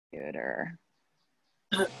Computer.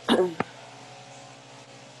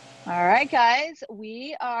 All right, guys,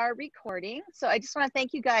 we are recording. So I just want to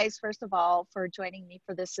thank you guys, first of all, for joining me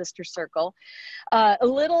for this Sister Circle. A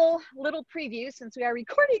little preview since we are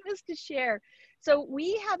recording this to share. So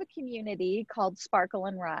we have a community called Sparkle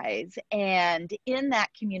and Rise. And in that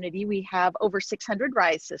community, we have over 600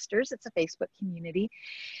 Rise Sisters. It's a Facebook community.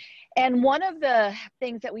 And one of the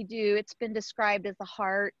things that we do, it's been described as the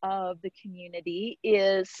heart of the community,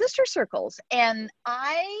 is sister circles. And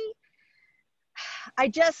I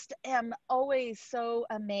just am always so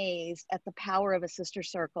amazed at the power of a sister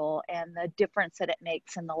circle and the difference that it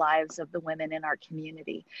makes in the lives of the women in our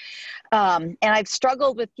community. And I've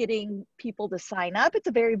struggled with getting people to sign up. It's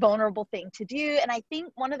a very vulnerable thing to do. And I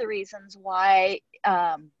think one of the reasons why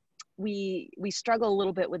we struggle a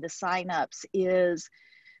little bit with the signups is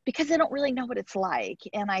because they don't really know what it's like.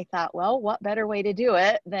 And I thought, well, what better way to do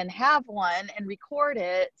it than have one and record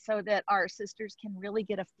it so that our sisters can really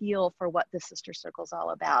get a feel for what the Sister Circle is all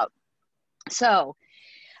about. So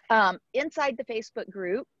inside the Facebook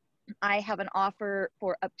group, I have an offer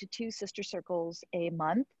for up to 2 sister circles a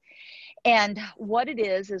month. And what it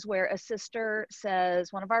is where a sister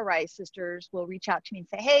says, one of our Rise sisters will reach out to me and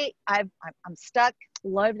say, hey, I'm stuck,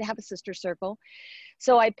 love to have a sister circle.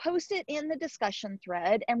 So I post it in the discussion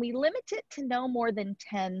thread and we limit it to no more than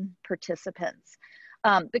 10 participants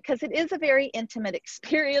because it is a very intimate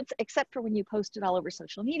experience, except for when you post it all over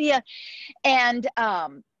social media. And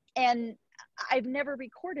I've never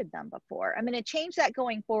recorded them before. I'm going to change that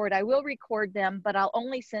going forward. I will record them, but I'll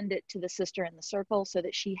only send it to the sister in the circle so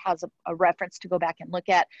that she has a reference to go back and look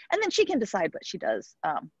at, and then she can decide what she does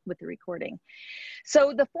with the recording.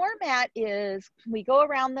 So the format is we go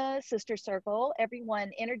around the sister circle.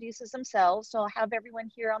 Everyone introduces themselves. So I'll have everyone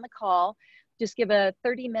here on the call just give a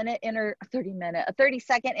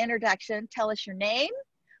 30-second introduction. Tell us your name,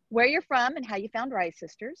 where you're from, and how you found Rise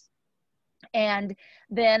Sisters. And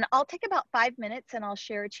then I'll take about 5 minutes and I'll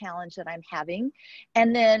share a challenge that I'm having.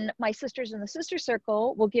 And then my sisters in the sister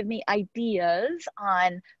circle will give me ideas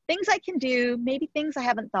on things I can do, maybe things I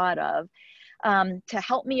haven't thought of, to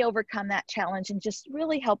help me overcome that challenge and just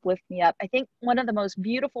really help lift me up. I think one of the most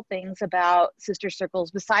beautiful things about sister circles,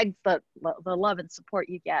 besides the love and support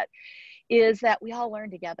you get, is that we all learn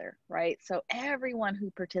together, right? So everyone who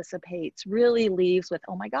participates really leaves with,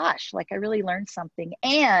 oh my gosh, like I really learned something.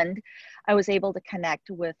 And I was able to connect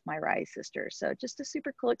with my Rise sisters. So just a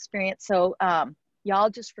super cool experience. So y'all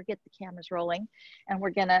just forget the camera's rolling and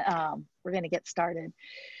we're gonna get started.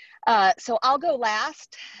 So I'll go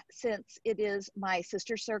last since it is my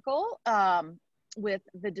sister circle with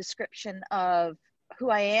the description of who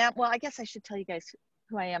I am. Well, I guess I should tell you guys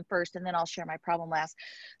who I am first, and then I'll share my problem last.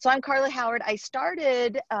 So I'm Carla Howard. I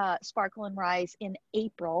started Sparkle and Rise in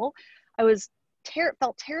April. I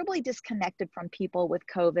felt terribly disconnected from people with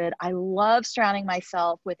COVID. I love surrounding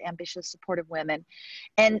myself with ambitious, supportive women.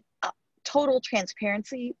 And total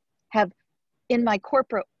transparency, have in my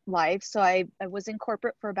corporate life, so I was in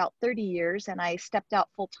corporate for about 30 years, and I stepped out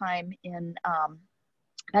full-time in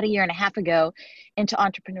about 1.5 years ago into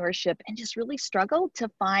entrepreneurship, and just really struggled to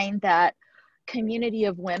find that community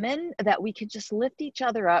of women that we could just lift each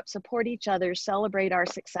other up, support each other, celebrate our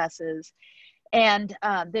successes. And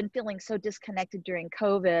then feeling so disconnected during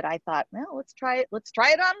COVID, I thought, well, let's try it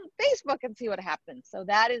on Facebook and see what happens. So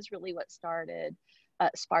that is really what started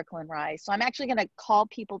Sparkle and Rise. So I'm actually going to call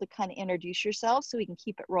people to kind of introduce yourselves so we can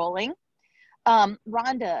keep it rolling.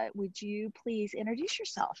 Rhonda, would you please introduce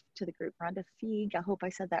yourself to the group? Rhonda Feig, I hope I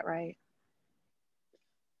said that right.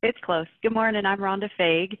 It's close. Good morning, I'm Rhonda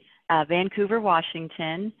Feig, Vancouver,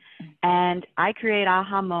 Washington, and I create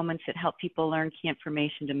aha moments that help people learn key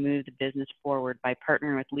information to move the business forward by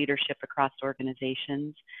partnering with leadership across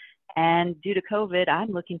organizations. And due to COVID, I'm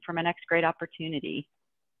looking for my next great opportunity.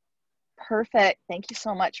 Perfect. Thank you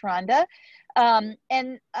so much, Rhonda. And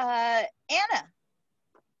Anna,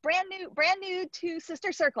 brand new to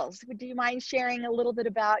Sister Circles. Would you mind sharing a little bit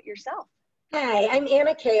about yourself? Hi, I'm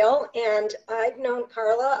Anna Kale, and I've known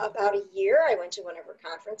Carla about 1 year. I went to one of her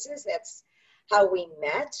conferences. That's how we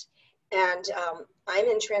met. And I'm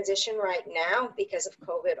in transition right now because of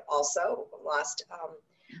COVID also. Lost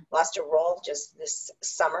a role just this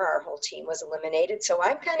summer. Our whole team was eliminated. So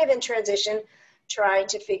I'm kind of in transition, trying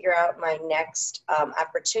to figure out my next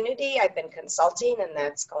opportunity. I've been consulting and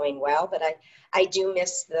that's going well, but I do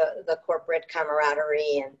miss the corporate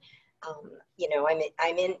camaraderie, and you know,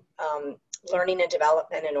 I'm in learning and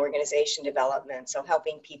development and organization development. So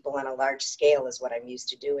helping people on a large scale is what I'm used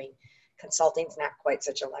to doing. Consulting's not quite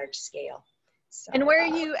such a large scale. So, and where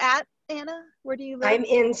are you at, Anna? Where do you live? I'm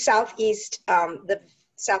in Southeast, the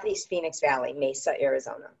Southeast Phoenix Valley, Mesa,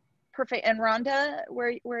 Arizona. Perfect. And Rhonda,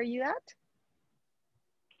 where are you at?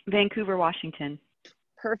 Vancouver, Washington.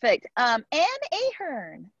 Perfect. Ann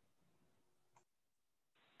Ahern.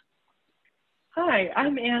 Hi,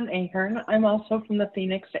 I'm Ann Ahern. I'm also from the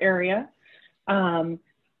Phoenix area. I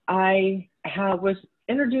was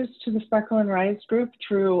introduced to the Sparkle and Rise group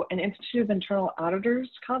through an Institute of Internal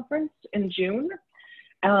Auditors conference in June.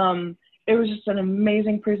 It was just an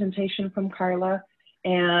amazing presentation from Carla,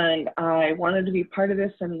 and I wanted to be part of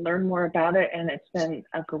this and learn more about it, and it's been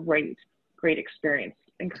a great experience.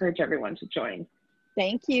 Encourage everyone to join.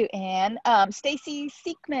 Thank you, Ann. Stacy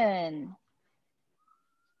Seekman.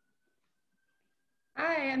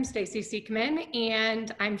 Hi, I'm Stacy Seekman,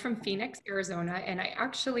 and I'm from Phoenix, Arizona, and I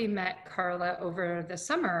actually met Carla over the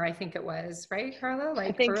summer, I think it was, right, Carla?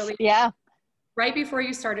 Like early, yeah. Right before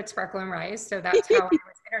you started Sparkle and Rise. So that's how I was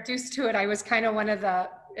introduced to it. I was kind of one of the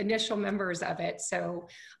initial members of it. So,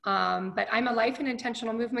 but I'm a life and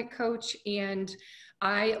intentional movement coach, and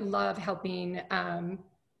I love helping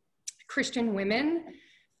Christian women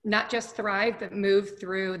not just thrive, but move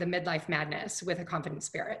through the midlife madness with a confident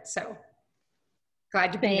spirit. So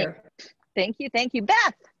glad to be here. Thank you. Thank you.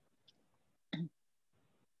 Beth.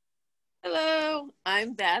 Hello,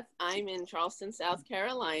 I'm Beth. I'm in Charleston, South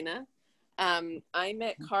Carolina. I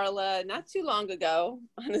met Carla not too long ago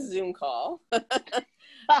on a Zoom call.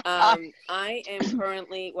 I am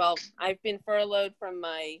currently, well, I've been furloughed from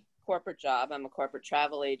my corporate job. I'm a corporate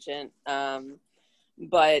travel agent,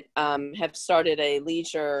 but have started a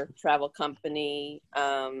leisure travel company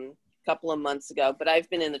a couple of months ago. But I've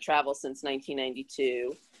been in the travel since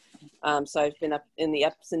 1992. So I've been up in the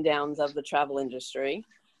ups and downs of the travel industry.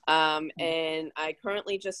 And I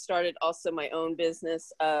currently just started also my own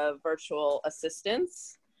business of virtual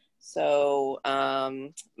assistants. So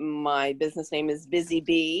my business name is Busy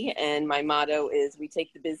Bee, and my motto is we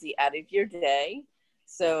take the busy out of your day.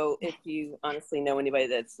 So if you honestly know anybody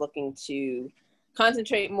that's looking to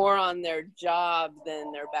concentrate more on their job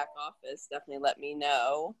than their back office, definitely let me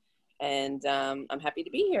know. And I'm happy to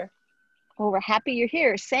be here. Well, we're happy you're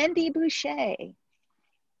here. Sandy Boucher.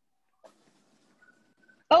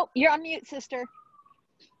 Oh, you're on mute, sister.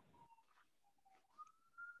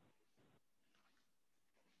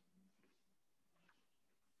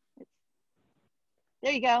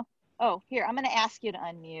 There you go. Oh, here, I'm going to ask you to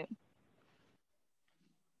unmute.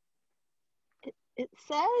 It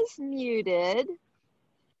says muted.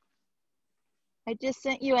 I just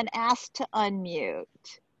sent you an ask to unmute.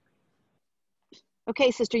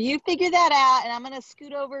 Okay, sister, you figure that out, and I'm going to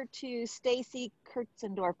scoot over to Stacy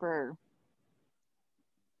Kurtzendorfer.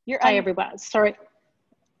 Hi, everybody. Sorry.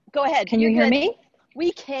 Go ahead. Can you hear me?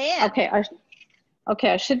 We can. Okay.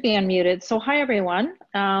 I should be unmuted. So hi, everyone.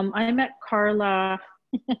 I met Carla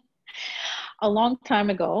a long time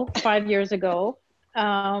ago, 5 years ago,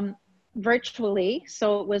 virtually.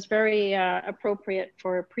 So it was very appropriate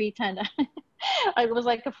for pre-pandemic. It was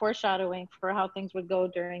like a foreshadowing for how things would go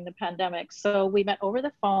during the pandemic. So we met over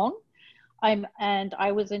the phone. And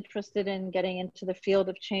I was interested in getting into the field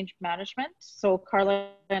of change management. So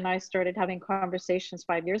Carla and I started having conversations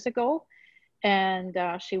 5 years ago, and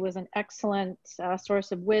she was an excellent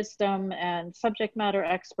source of wisdom and subject matter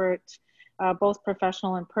expert, both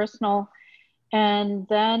professional and personal. And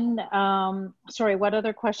then, sorry, what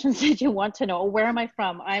other questions did you want to know? Where am I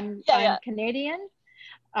from? I'm Canadian.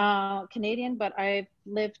 But I've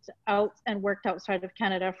lived out and worked outside of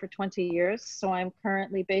Canada for 20 years. So I'm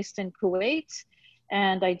currently based in Kuwait,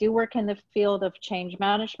 and I do work in the field of change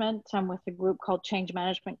management. I'm with a group called Change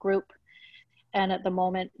Management Group. And at the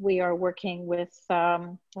moment we are working with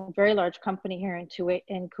a very large company here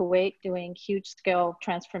in Kuwait doing huge scale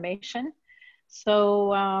transformation.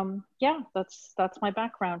 So yeah, that's my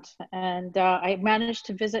background. And I managed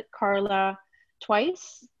to visit Carla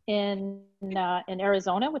twice in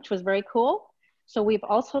Arizona, which was very cool. So we've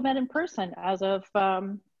also met in person as of a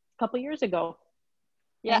couple years ago.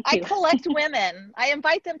 Yeah, I collect women. I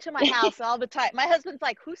invite them to my house all the time. My husband's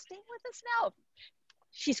like, who's staying with us now?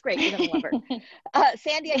 She's great. You're going to love her.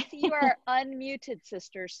 Sandy, I see you are unmuted,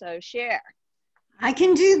 sister, so share. I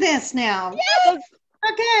can do this now. Yes!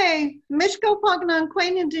 Okay. Mishko Pognon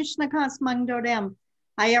Quain Dishnakas Mangdodem.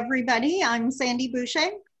 Hi, everybody. I'm Sandy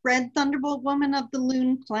Boucher, Red Thunderbolt Woman of the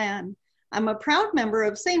Loon Clan. I'm a proud member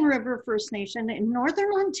of Seine River First Nation in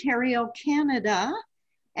Northern Ontario, Canada.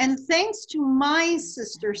 And thanks to my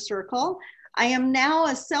sister circle, I am now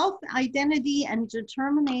a self-identity and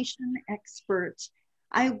determination expert.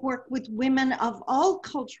 I work with women of all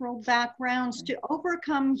cultural backgrounds to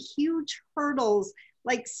overcome huge hurdles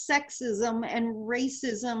like sexism and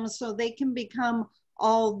racism so they can become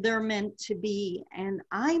all they're meant to be. And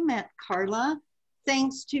I met Carla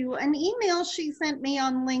thanks to an email she sent me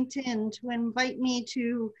on LinkedIn to invite me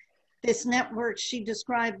to this network she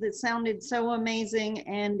described that sounded so amazing,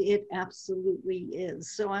 and it absolutely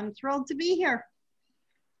is. So I'm thrilled to be here.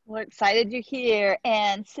 We're excited you're here.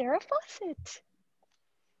 And Sarah Fawcett.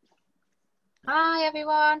 Hi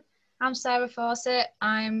everyone, I'm Sarah Fawcett.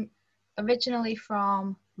 I'm originally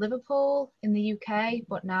from Liverpool in the UK,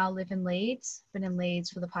 but now live in Leeds. Been in Leeds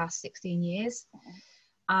for the past 16 years.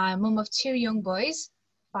 I'm mum of 2 young boys,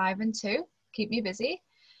 5 and 2, keep me busy.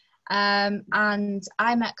 And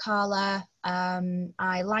I met Carla,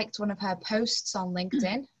 I liked one of her posts on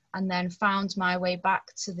LinkedIn and then found my way back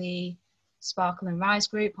to the Sparkle and Rise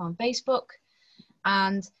group on Facebook.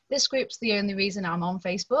 And this group's the only reason I'm on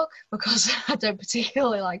Facebook, because I don't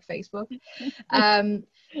particularly like Facebook.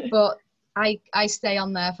 But I stay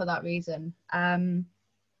on there for that reason.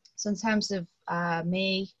 So in terms of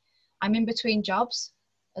me, I'm in between jobs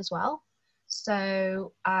as well.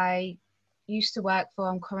 So I used to work for,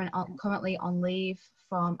 I'm currently on leave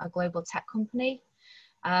from a global tech company.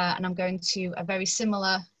 And I'm going to a very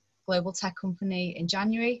similar global tech company in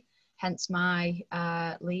January, hence my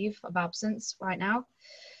leave of absence right now.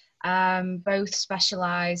 Both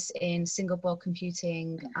specialize in single board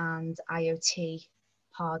computing and IoT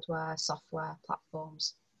hardware, software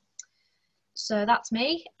platforms. So that's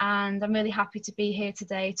me, and I'm really happy to be here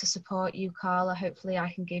today to support you, Carla. Hopefully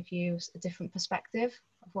I can give you a different perspective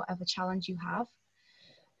of whatever challenge you have.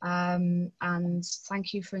 And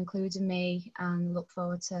thank you for including me, and look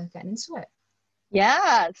forward to getting into it.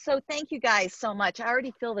 Yeah, so thank you guys so much. I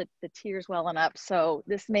already feel that the tears welling up. So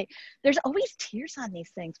there's always tears on these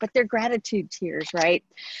things, but they're gratitude tears, right?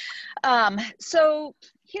 So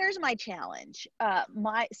here's my challenge.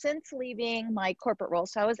 Since leaving my corporate role,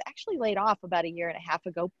 so I was actually laid off about 1.5 years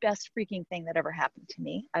ago. Best freaking thing that ever happened to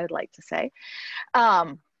me, I would like to say.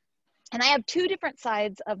 And I have 2 different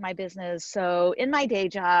sides of my business. So in my day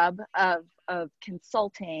job of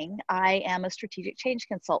consulting, I am a strategic change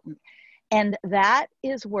consultant. And that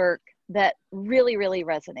is work that really, really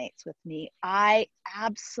resonates with me. I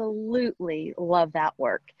absolutely love that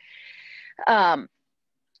work.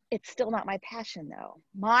 It's still not my passion though.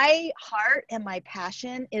 My heart and my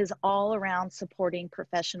passion is all around supporting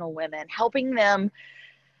professional women, helping them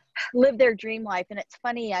live their dream life. And it's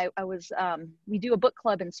funny, we do a book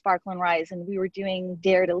club in Sparkle and Rise, and we were doing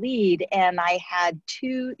Dare to Lead, and I had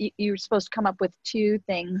 2, you were supposed to come up with 2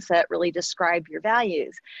 things that really describe your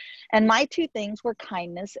values. And my 2 things were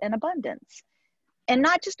kindness and abundance. And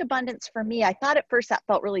not just abundance for me. I thought at first that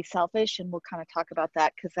felt really selfish, and we'll kind of talk about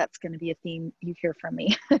that because that's going to be a theme you hear from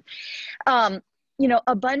me. You know,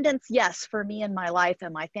 abundance, yes, for me and my life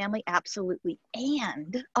and my family, absolutely.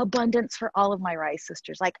 And abundance for all of my Rise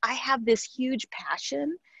sisters. Like, I have this huge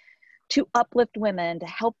passion to uplift women, to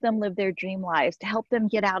help them live their dream lives, to help them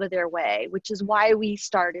get out of their way, which is why we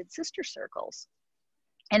started Sister Circles.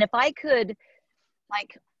 And if I could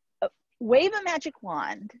wave a magic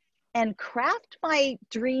wand and craft my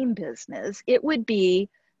dream business, it would be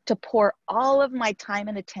to pour all of my time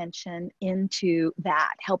and attention into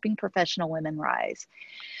that, helping professional women rise.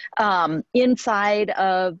 Inside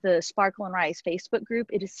of the Sparkle and Rise Facebook group,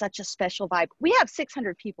 it is such a special vibe. We have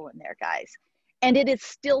 600 people in there, guys, and it is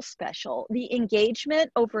still special. The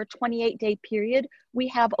engagement over a 28-day period, we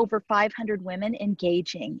have over 500 women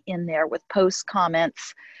engaging in there with posts,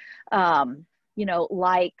 comments, you know,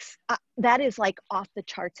 likes. That is like off the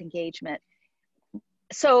charts engagement.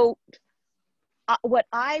 So what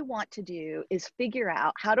I want to do is figure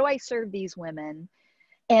out, how do I serve these women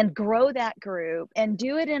and grow that group and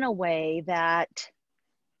do it in a way that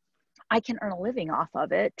I can earn a living off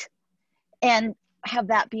of it and have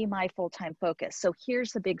that be my full-time focus. So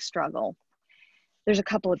here's the big struggle. There's a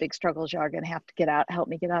couple of big struggles you're going to have to help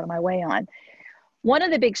me get out of my way on. One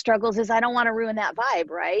of the big struggles is I don't want to ruin that vibe,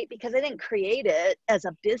 right? Because I didn't create it as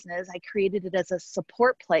a business. I created it as a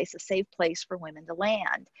support place, a safe place for women to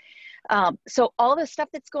land. So all the stuff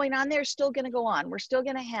that's going on there is still going to go on. We're still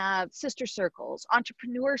going to have sister circles,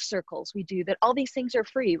 entrepreneur circles we do that. All these things are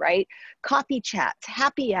free, right? Coffee chats,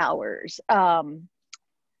 happy hours,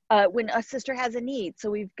 when a sister has a need.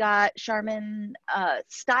 So we've got Charmin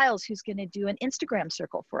Styles, who's going to do an Instagram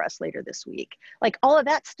circle for us later this week. Like, all of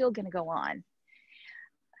that's still going to go on.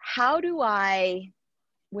 How do I,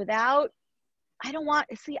 I don't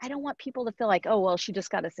want people to feel like, oh, well, she just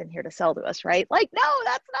got us in here to sell to us, right? Like, no,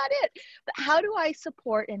 that's not it. But how do I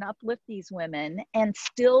support and uplift these women and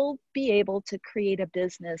still be able to create a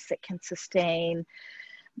business that can sustain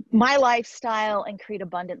my lifestyle and create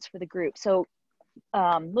abundance for the group? So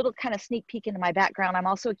little kind of sneak peek into my background, I'm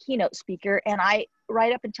also a keynote speaker. And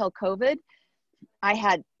right up until COVID, I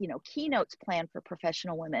had, keynotes planned for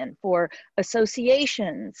professional women, for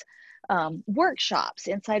associations, workshops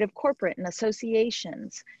inside of corporate and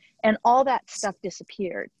associations, and all that stuff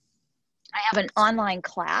disappeared. I have an online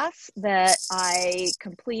class that I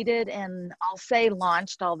completed and I'll say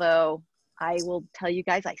launched, although I will tell you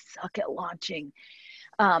guys I suck at launching,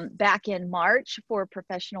 back in March for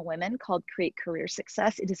professional women, called Create Career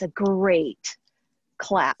Success. It is a great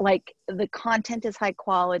class. Like, the content is high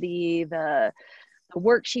quality. The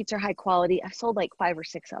worksheets are high quality. I've sold like 5 or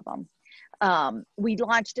 6 of them. We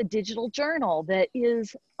launched a digital journal that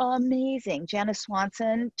is amazing. Janice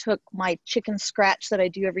Swanson took my chicken scratch that I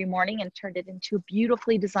do every morning and turned it into a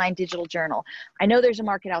beautifully designed digital journal. I know there's a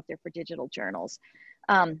market out there for digital journals.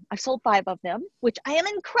 I've sold 5 of them, which I am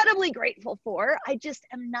incredibly grateful for. I just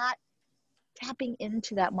am not tapping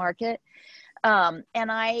into that market. And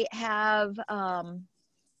I have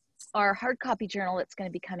our hard copy journal that's going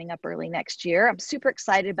to be coming up early next year. I'm super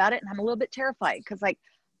excited about it, and I'm a little bit terrified because, like,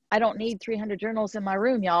 I don't need 300 journals in my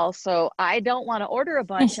room, y'all. So I don't want to order a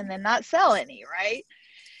bunch and then not sell any, right?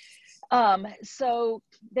 So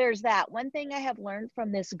there's that. One thing I have learned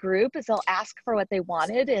from this group is they'll ask for what they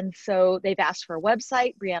wanted. And so they've asked for a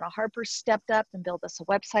website. Brianna Harper stepped up and built us a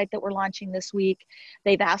website that we're launching this week.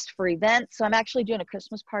 They've asked for events. So I'm actually doing a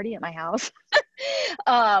Christmas party at my house.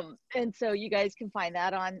 And so you guys can find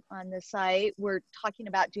that on the site. We're talking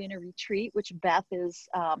about doing a retreat, which Beth is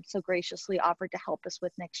so graciously offered to help us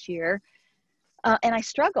with next year. And I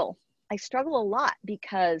struggle a lot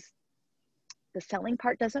because the selling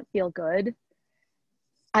part doesn't feel good.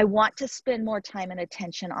 I want to spend more time and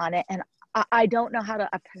attention on it. And I don't know how to,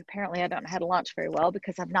 apparently I don't know how to launch very well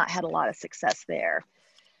because I've not had a lot of success there.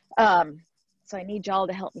 So I need y'all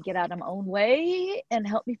to help me get out of my own way and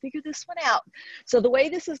help me figure this one out. So the way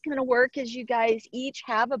this is going to work is you guys each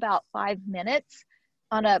have about 5 minutes.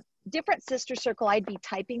 On a different sister circle, I'd be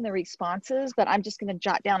typing the responses, but I'm just going to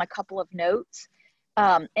jot down a couple of notes.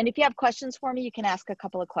 And if you have questions for me, you can ask a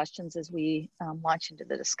couple of questions as we launch into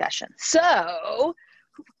the discussion. So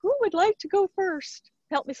who would like to go first?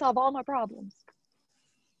 Help me solve all my problems.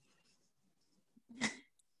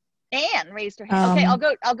 Anne raised her hand. Okay, I'll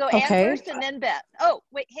go okay. Anne first and then Beth. Oh,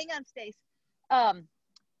 wait, hang on, Stace.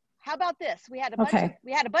 How about this? We had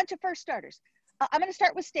a bunch of first starters. I'm going to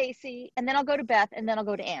start with Stacy, and then I'll go to Beth, and then I'll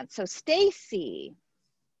go to Anne. So Stacy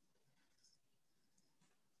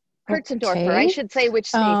Kurtzendorfer, I should say which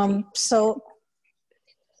Stacy. So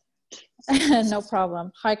no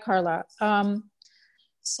problem. Hi, Carla.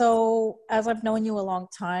 So as I've known you a long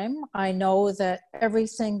time, I know that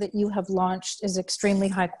everything that you have launched is extremely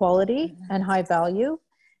high quality and high value.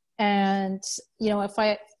 And,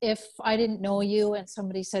 if I didn't know you and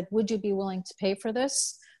somebody said, would you be willing to pay for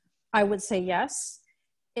this? I would say yes.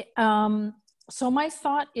 So my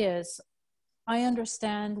thought is, I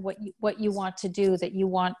understand what you want to do, that you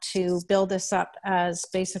want to build this up as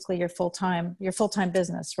basically your full-time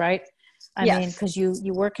business, right? I mean, because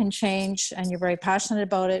you work in change and you're very passionate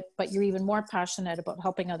about it, but you're even more passionate about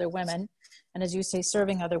helping other women. And as you say,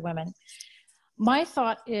 serving other women. My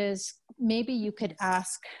thought is maybe you could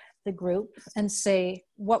ask the group and say,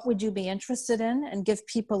 what would you be interested in? And give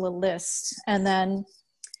people a list, and then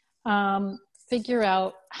figure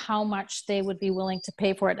out how much they would be willing to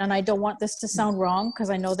pay for it. And I don't want this to sound wrong, because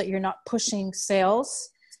I know that you're not pushing sales,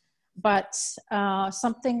 but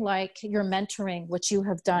something like your mentoring, which you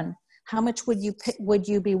have done. How much would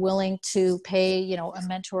you be willing to pay, a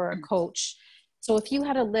mentor or a coach? So if you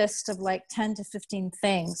had a list of like 10 to 15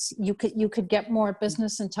 things, you could get more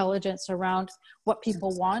business intelligence around what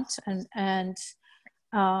people want and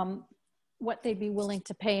what they'd be willing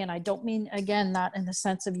to pay. And I don't mean, again, not in the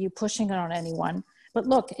sense of you pushing it on anyone, but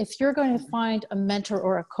look, if you're going to find a mentor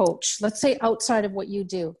or a coach, let's say outside of what you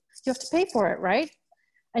do, you have to pay for it, right?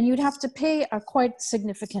 And you'd have to pay a quite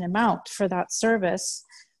significant amount for that service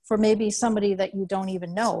for maybe somebody that you don't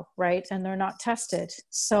even know, right? And they're not tested.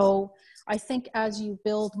 So I think as you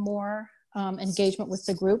build more engagement with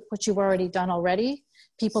the group, which you've already done already,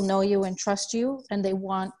 people know you and trust you, and they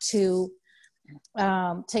want to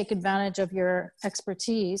take advantage of your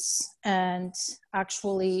expertise and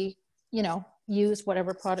actually, use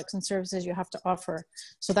whatever products and services you have to offer.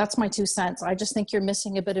 So that's my 2 cents. I just think you're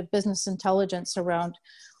missing a bit of business intelligence around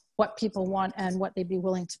what people want and what they'd be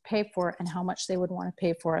willing to pay for it and how much they would want to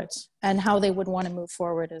pay for it and how they would want to move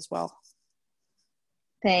forward as well.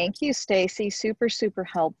 Thank you, Stacy. Super, super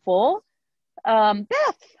helpful. Beth.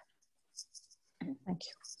 Thank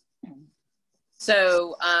you.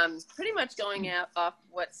 So pretty much going out off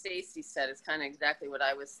what Stacy said is kind of exactly what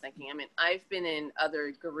I was thinking. I mean, I've been in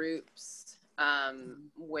other groups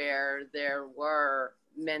where there were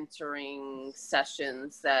mentoring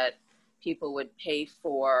sessions that people would pay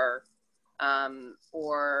for,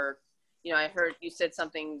 or, you know, I heard you said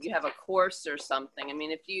something, you have a course or something. I mean,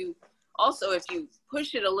 if you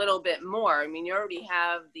push it a little bit more, I mean, you already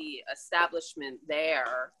have the establishment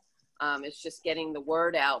there. It's just getting the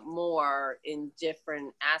word out more in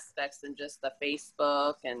different aspects than just the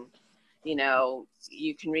Facebook. And, you know,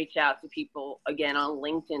 you can reach out to people, again, on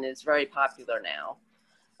LinkedIn is very popular now.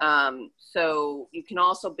 So you can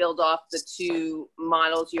also build off the two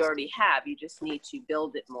models you already have. You just need to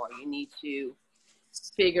build it more. You need to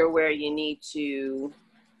figure where you need to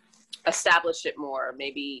establish it more.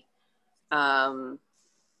 Maybe, I'm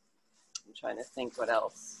trying to think what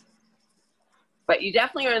else. But you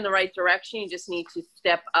definitely are in the right direction. You just need to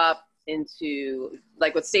step up into,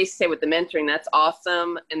 like what Stacey said with the mentoring, that's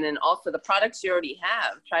awesome. And then also the products you already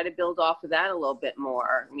have, try to build off of that a little bit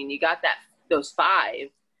more. I mean, you got those 5.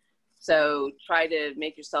 So try to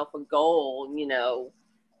make yourself a goal, you know,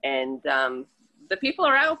 and the people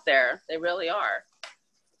are out there. They really are.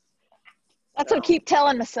 That's what I keep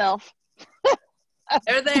telling myself.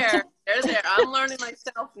 They're there. They're there. I'm learning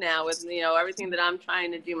myself now with, you know, everything that I'm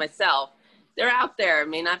trying to do myself. They're out there. It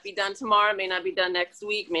may not be done tomorrow, may not be done next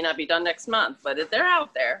week, may not be done next month, but they're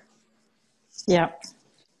out there. Yeah,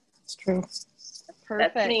 it's true.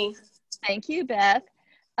 Perfect. That's me. Thank you, Beth.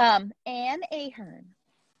 Ann Ahern.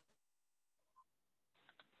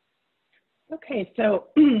 Okay, so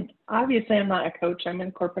obviously I'm not a coach, I'm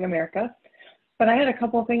in corporate America, but I had a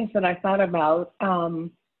couple of things that I thought about.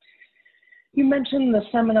 You mentioned the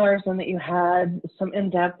seminars and that you had some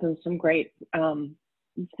in-depth and some great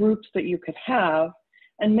groups that you could have,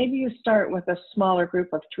 and maybe you start with a smaller group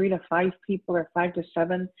of 3 to 5 people or 5 to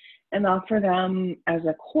 7 and offer them as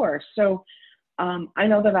a course. So I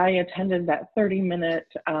know that I attended that 30-minute,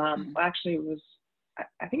 actually it was,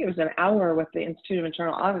 I think it was an hour with the Institute of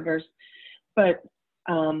Internal Auditors, but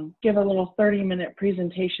give a little 30-minute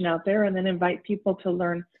presentation out there and then invite people to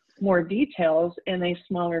learn more details in a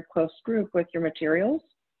smaller close group with your materials.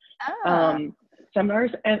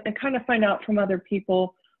 Seminars, and kind of find out from other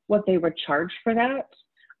people what they would charge for that.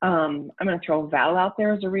 I'm going to throw Val out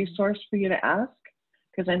there as a resource for you to ask,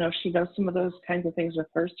 because I know she does some of those kinds of things with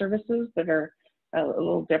her services that are a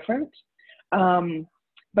little different.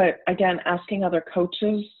 But again, asking other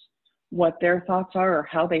coaches what their thoughts are or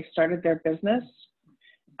how they started their business.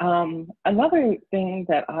 Another thing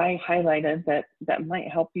that I highlighted that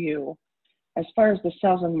might help you as far as the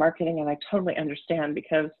sales and marketing, and I totally understand,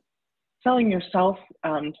 because selling yourself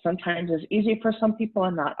sometimes is easy for some people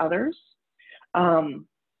and not others. I'm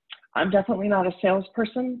definitely not a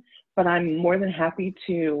salesperson, but I'm more than happy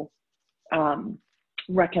to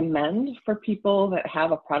recommend for people that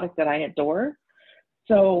have a product that I adore.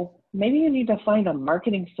 So maybe you need to find a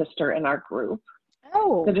marketing sister in our group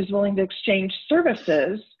that is willing to exchange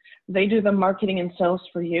services. They do the marketing and sales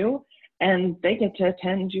for you, and they get to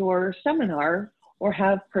attend your seminar or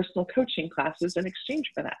have personal coaching classes in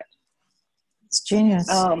exchange for that. It's genius.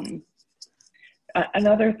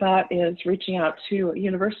 Another thought is reaching out to a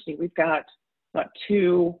university. We've got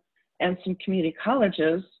 2 and some community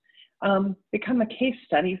colleges become a case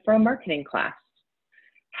study for a marketing class.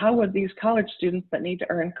 How would these college students that need to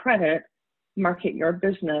earn credit market your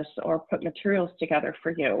business or put materials together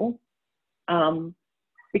for you?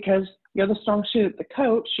 Because you're the strong suit, the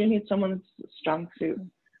coach, you need someone's strong suit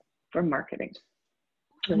for marketing.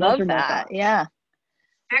 So Love that. Yeah.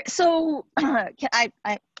 So I'm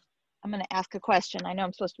going to ask a question. I know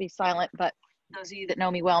I'm supposed to be silent, but those of you that know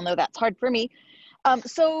me well know that's hard for me.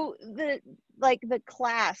 So the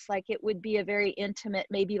class, like it would be a very intimate,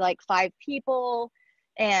 maybe like 5 people,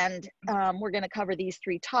 and we're going to cover these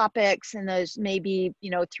 3 topics, and there's maybe,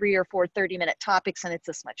 3 or 4 30-minute topics, and it's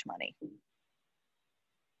this much money.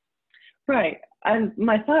 Right. And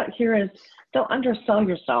my thought here is don't undersell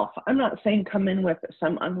yourself. I'm not saying come in with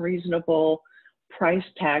some unreasonable price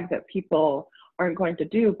tag that people aren't going to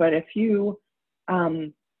do, but if you,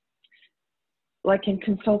 like in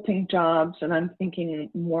consulting jobs, and I'm thinking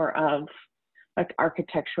more of like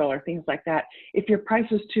architectural or things like that, if your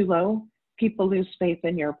price is too low, people lose faith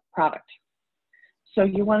in your product. So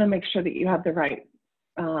you want to make sure that you have the right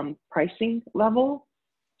pricing level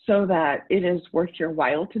so that it is worth your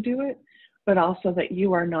while to do it, but also that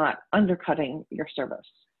you are not undercutting your service.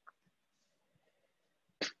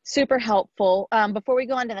 Super helpful. Before we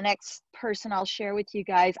go on to the next person, I'll share with you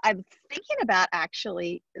guys, I'm thinking about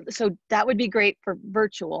actually, so that would be great for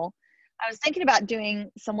virtual. I was thinking about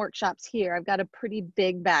doing some workshops here. I've got a pretty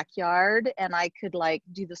big backyard, and I could like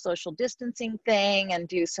do the social distancing thing and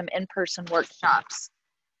do some in-person workshops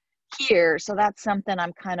here. So that's something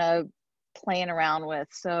I'm kind of playing around with.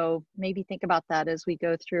 So maybe think about that as we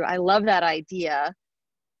go through. I love that idea,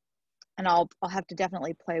 and I'll have to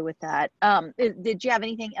definitely play with that. Did you have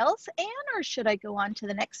anything else, Anne, or should I go on to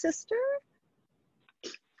the next sister?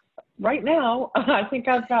 Right now, I think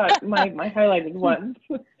I've got my highlighted ones.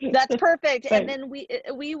 That's perfect. And then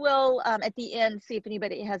we will at the end see if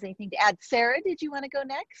anybody has anything to add. Sarah, did you want to go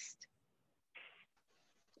next?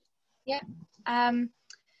 Yeah.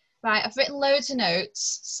 Right, I've written loads of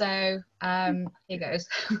notes, so here goes.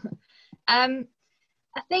 I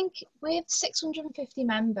think with 650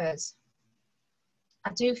 members, I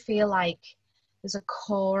do feel like there's a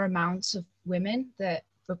core amount of women that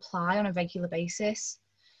reply on a regular basis.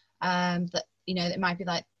 That, you know, it might be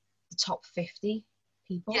like the top 50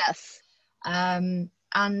 people. Yes. And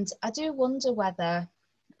I do wonder whether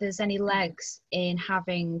there's any legs in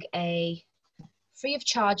having a free of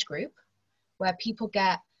charge group where people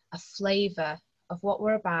get a flavor of what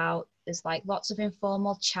we're about. There's like lots of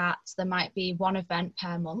informal chats. There might be one event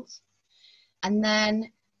per month. And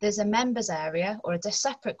then there's a members area or a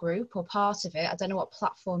separate group or part of it. I don't know what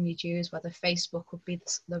platform you'd use, whether Facebook would be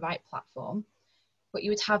the right platform. But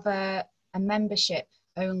you would have a membership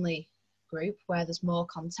only group where there's more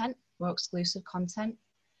content, more exclusive content,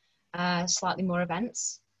 slightly more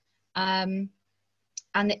events. And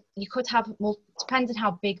you could have, depending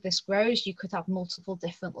how big this grows, you could have multiple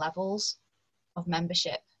different levels of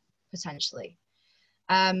membership potentially.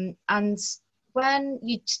 And when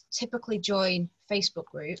you typically join Facebook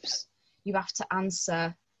groups, you have to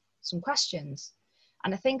answer some questions.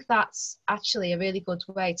 And I think that's actually a really good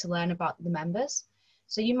way to learn about the members.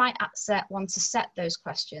 So you might want to set those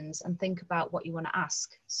questions and think about what you want to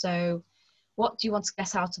ask. So what do you want to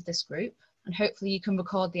get out of this group? And hopefully you can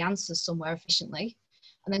record the answers somewhere efficiently.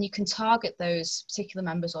 And then you can target those particular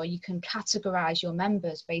members, or you can categorize your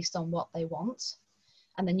members based on what they want.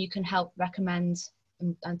 And then you can help recommend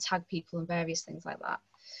and tag people and various things like that.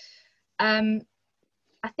 I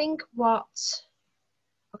think I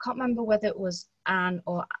can't remember whether it was Anne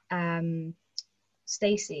or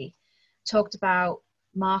Stacey talked about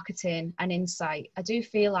marketing and insight. I do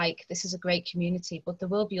feel like this is a great community, but there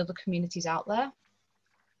will be other communities out there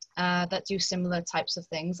that do similar types of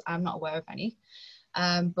things. I'm not aware of any,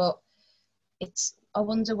 but I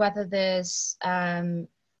wonder whether there's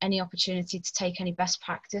any opportunity to take any best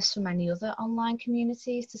practice from any other online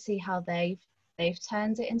communities to see how they've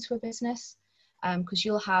turned it into a business, because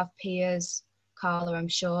you'll have peers, Carla, I'm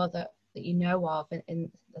sure that you know of that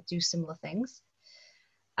do similar things.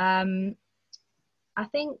 I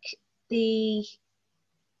think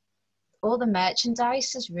all the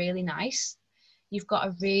merchandise is really nice. You've got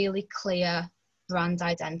a really clear brand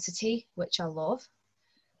identity, which I love.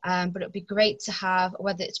 But it'd be great to have,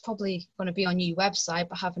 whether it's probably going to be on your website,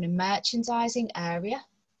 but having a merchandising area.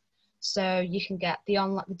 So you can get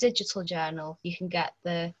the digital journal, you can get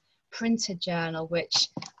the printed journal, which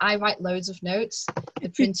I write loads of notes. The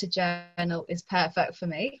printed journal is perfect for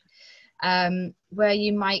me. Where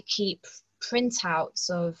you might keep printouts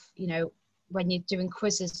of, you know, when you're doing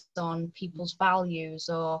quizzes on people's values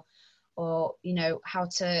or you know, how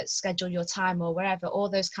to schedule your time or wherever, all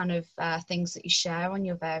those kind of things that you share on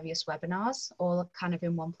your various webinars, all kind of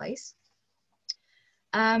in one place.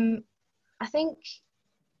 I think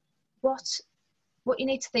what you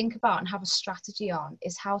need to think about and have a strategy on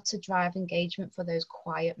is how to drive engagement for those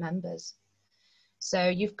quiet members. So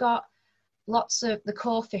you've got lots of the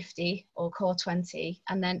core 50 or core 20,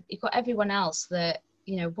 and then you've got everyone else that,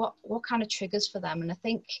 you know, what kind of triggers for them. And I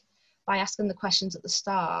think by asking the questions at the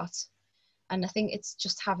start, and I think it's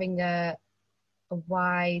just having a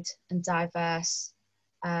wide and diverse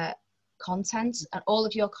content, and all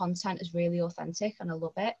of your content is really authentic and I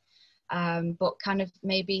love it. But kind of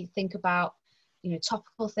maybe think about, you know,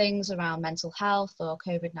 topical things around mental health or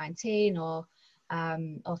COVID-19 or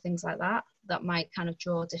things like that might kind of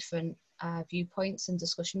draw different viewpoints and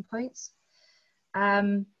discussion points.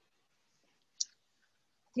 The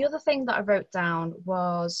other thing that I wrote down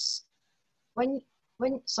was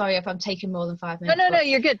sorry if I'm taking more than 5 minutes. No,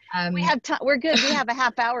 you're good. We have time. We're good. We have a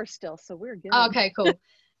half hour still, so we're good. Okay, cool.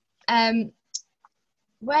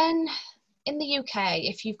 When in the UK,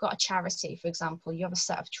 if you've got a charity, for example, you have a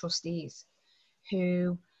set of trustees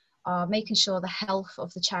who are making sure the health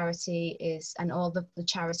of the charity and all the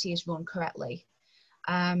charity is run correctly.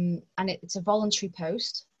 And it's a voluntary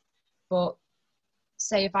post, but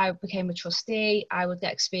say if I became a trustee, I would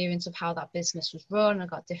get experience of how that business was run. I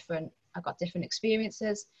got different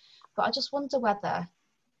experiences, But I just wonder whether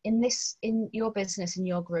in your business, in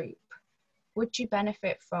your group, would you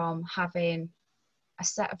benefit from having a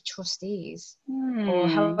set of trustees, or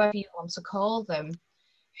however you want to call them,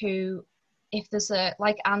 who, if there's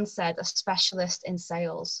like Anne said, a specialist in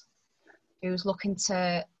sales who's looking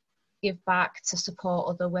to give back to support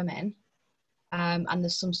other women, and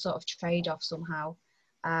there's some sort of trade-off somehow,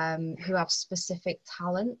 who have specific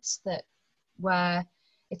talents that where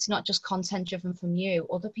it's not just content driven from you,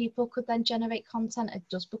 other people could then generate content. It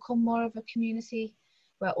does become more of a community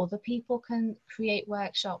where other people can create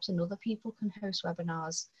workshops and other people can host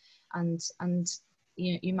webinars, and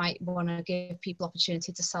you might want to give people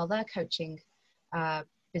opportunity to sell their coaching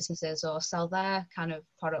businesses or sell their kind of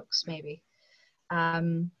products maybe.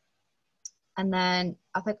 And then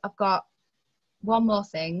I think I've got one more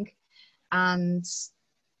thing, and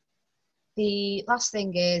the last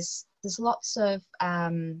thing is there's lots of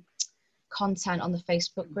content on the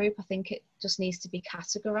Facebook group. I think it just needs to be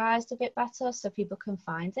categorized a bit better so people can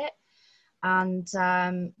find it. And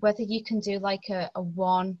whether you can do like a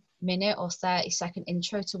 1 minute or 30-second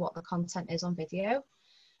intro to what the content is on video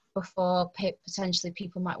before potentially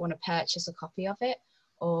people might want to purchase a copy of it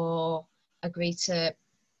or agree to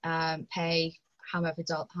pay how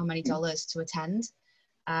many dollars to attend,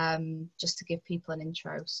 just to give people an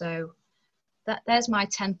intro. So there's my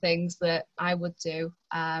 10 things that I would do.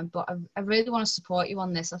 But I really want to support you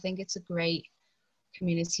on this. I think it's a great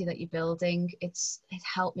community that you're building. It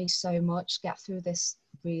helped me so much get through this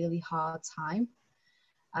really hard time.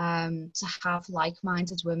 To have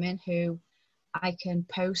like-minded women who I can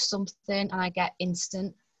post something and I get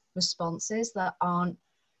instant responses that aren't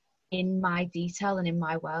in my detail and in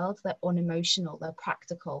my world. They're unemotional, they're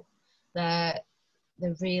practical, they're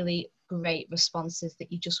really great responses that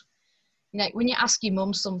you just, when you ask your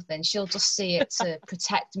mum something, she'll just see it to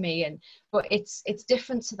protect me. But it's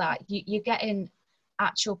different to that. You're getting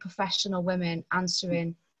actual professional women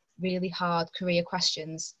answering really hard career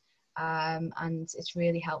questions, and it's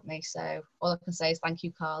really helped me. So all I can say is thank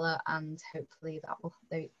you, Carla, and hopefully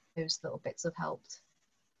those little bits have helped.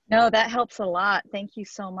 No, that helps a lot. Thank you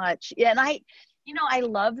so much. Yeah, and I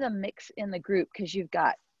love the mix in the group because you've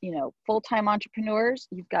got, full-time entrepreneurs,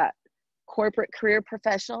 you've got corporate career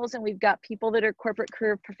professionals, and we've got people that are corporate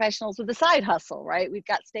career professionals with a side hustle, right? We've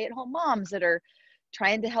got stay-at-home moms that are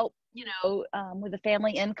trying to help, with a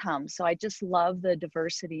family income. So I just love the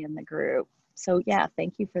diversity in the group. So yeah,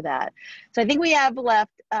 thank you for that. So I think we have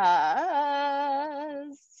left,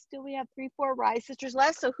 still we have 3-4 Rise Sisters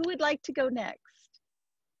left. So who would like to go next?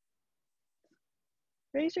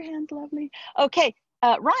 Raise your hand, lovely. Okay,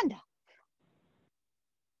 Rhonda.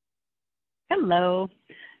 Hello.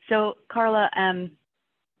 So Carla,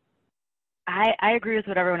 I agree with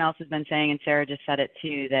what everyone else has been saying, and Sarah just said it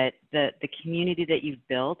too, that the community that you've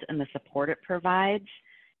built and the support it provides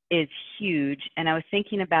is huge. And I was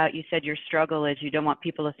thinking about, you said your struggle is you don't want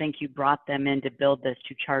people to think you brought them in to build this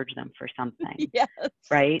to charge them for something. Yes.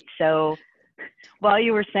 Right? So while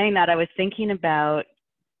you were saying that, I was thinking about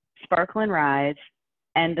Sparkle and Rise,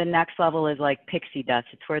 and the next level is like pixie dust.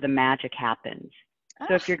 It's where the magic happens.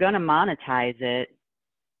 So if you're going to monetize it,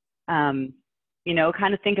 kind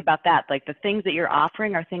of think about that. Like the things that you're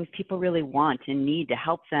offering are things people really want and need to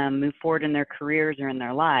help them move forward in their careers or in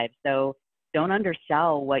their lives. So don't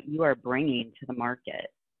undersell what you are bringing to the market.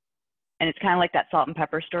 And it's kind of like that salt and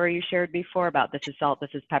pepper story you shared before about this is salt, this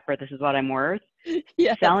is pepper, this is what I'm worth.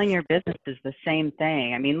 Yes. Selling your business is the same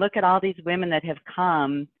thing. I mean, look at all these women that have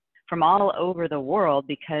come from all over the world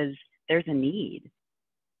because there's a need.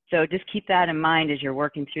 So just keep that in mind as you're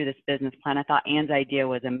working through this business plan. I thought Anne's idea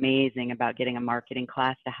was amazing about getting a marketing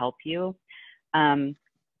class to help you. And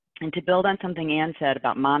to build on something Anne said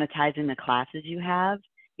about monetizing the classes you have,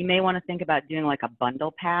 you may want to think about doing like a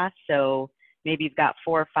bundle pass. So maybe you've got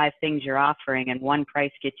 4 or 5 things you're offering and one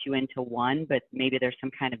price gets you into one, but maybe there's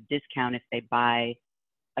some kind of discount if they buy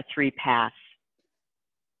a 3 pass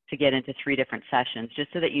to get into 3 different sessions,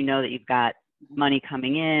 just so that you know that you've got money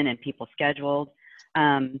coming in and people scheduled.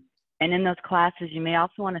 And in those classes, you may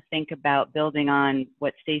also want to think about building on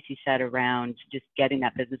what Stacy said around just getting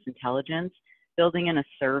that business intelligence, building in a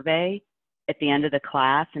survey at the end of the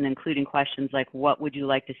class and including questions like, what would you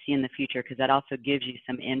like to see in the future? Because that also gives you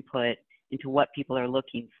some input into what people are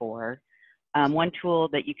looking for. One tool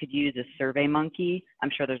that you could use is SurveyMonkey. I'm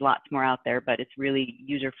sure there's lots more out there, but it's really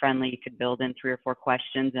user-friendly. You could build in 3 or 4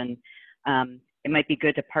 questions, and it might be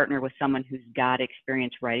good to partner with someone who's got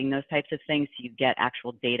experience writing those types of things so you get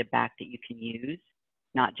actual data back that you can use,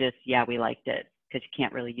 not just, yeah, we liked it, because you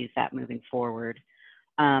can't really use that moving forward.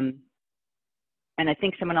 And I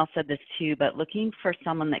think someone else said this too, but looking for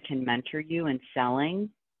someone that can mentor you in selling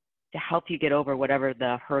to help you get over whatever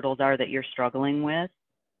the hurdles are that you're struggling with.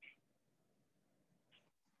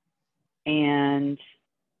 And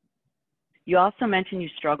you also mentioned you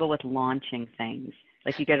struggle with launching things.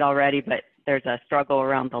 Like you get it already, but there's a struggle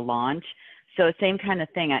around the launch. So same kind of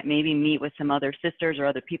thing. Maybe meet with some other sisters or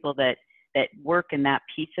other people that work in that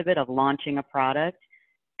piece of it, of launching a product,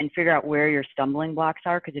 and figure out where your stumbling blocks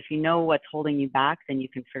are. Because if you know what's holding you back, then you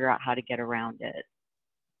can figure out how to get around it.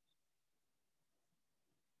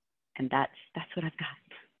 And that's what I've got.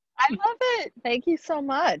 I love it. Thank you so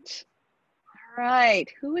much. All right.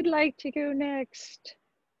 Who would like to go next?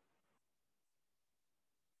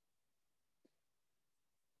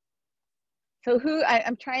 So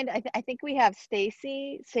I'm trying to, I think we have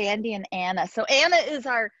Stacy, Sandy, and Anna. So Anna is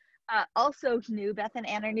our also new. Beth and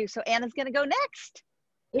Anna are new. So Anna's going to go next.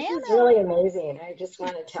 This Anna. is really amazing. I just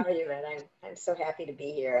want to tell you that I'm so happy to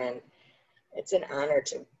be here, and it's an honor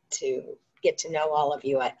to get to know all of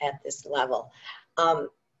you at this level.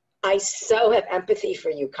 I so have empathy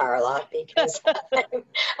for you, Carla, because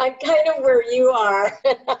I'm kind of where you are.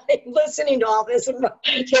 I'm listening to all this and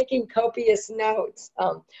taking copious notes,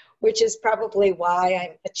 which is probably why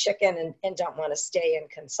I'm a chicken and don't want to stay in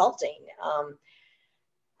consulting.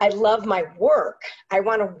 I love my work. I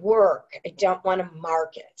want to work. I don't want to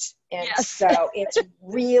market. And yes. So it's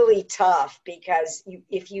really tough because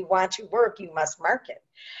if you want to work, you must market.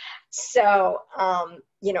 So,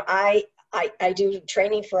 you know, I do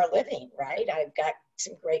training for a living, right? I've got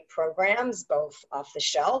some great programs, both off the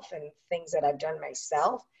shelf and things that I've done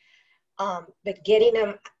myself. But getting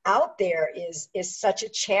them out there is such a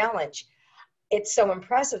challenge. It's so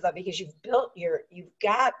impressive though, because you've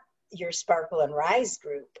got your Sparkle and Rise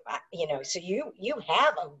group, you know, so you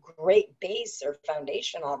have a great base or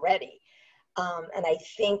foundation already. And I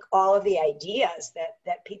think all of the ideas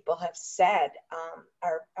that people have said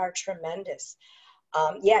are tremendous.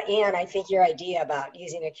 Yeah, Anne, I think your idea about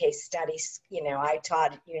using a case study, you know, I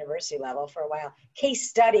taught at university level for a while. Case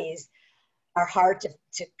studies are hard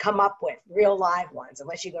to come up with, real live ones,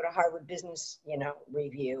 unless you go to Harvard Business, you know,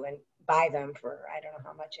 Review and buy them for I don't know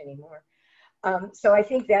how much anymore. So I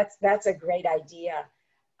think that's a great idea.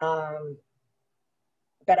 But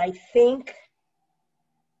I think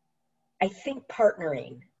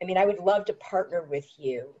partnering, I mean, I would love to partner with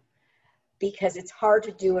you because it's hard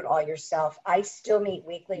to do it all yourself. I still meet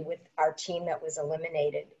weekly with our team that was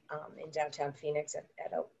eliminated in downtown Phoenix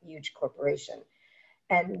at a huge corporation.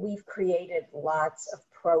 And we've created lots of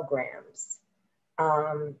programs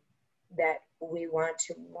that we want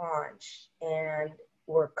to launch, and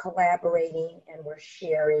we're collaborating and we're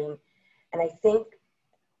sharing. And I think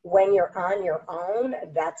when you're on your own,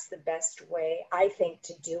 that's the best way, I think,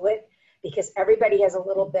 to do it, because everybody has a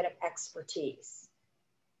little bit of expertise.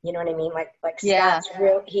 You know what I mean? Like yeah.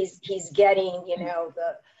 Scott's he's getting, you know,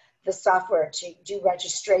 the software to do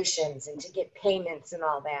registrations and to get payments and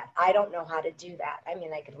all that. I don't know how to do that. I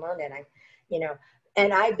mean, I can learn it.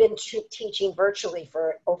 And I've been teaching virtually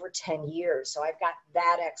for over 10 years. So I've got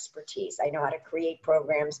that expertise. I know how to create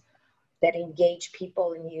programs that engage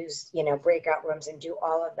people and use, you know, breakout rooms and do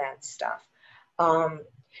all of that stuff.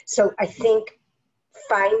 So I think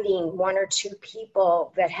finding one or two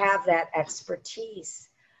people that have that expertise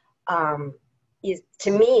to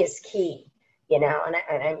me is key. You know, and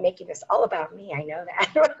I'm making this all about me. I know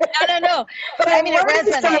that. No. But I mean, it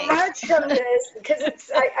resonates so resonates. much from this because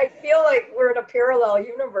I feel like we're in a parallel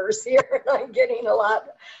universe here, and I'm getting a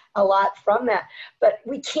lot from that. But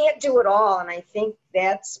we can't do it all, and I think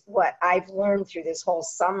that's what I've learned through this whole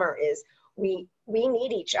summer is we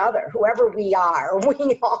need each other. Whoever we are,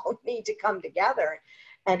 we all need to come together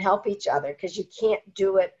and help each other because you can't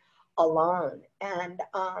do it alone. And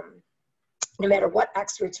no matter what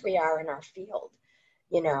experts we are in our field,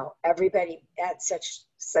 you know, everybody adds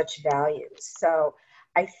such value. So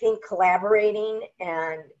I think collaborating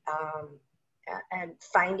and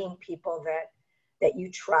finding people that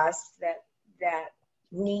you trust that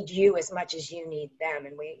need you as much as you need them,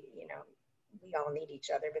 and we all need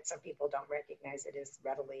each other, but some people don't recognize it as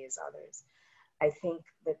readily as others. I think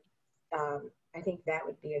that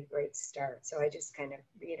would be a great start. So I just kind of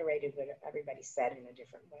reiterated what everybody said in a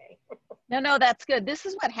different way. No, that's good. This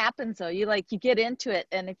is what happens though. You get into it,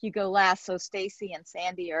 and if you go last, so Stacy and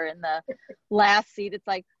Sandy are in the last seat. It's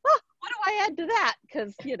like, oh, what do I add to that?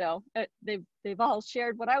 Because you know they've all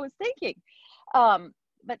shared what I was thinking.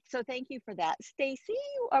 But so thank you for that, Stacy.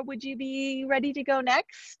 Would you be ready to go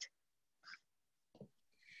next?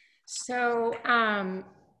 So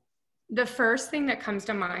the first thing that comes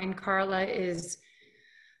to mind, Carla, is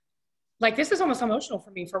like, this is almost emotional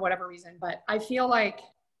for me for whatever reason, but I feel like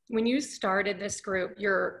when you started this group,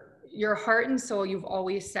 your heart and soul, you've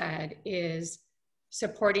always said, is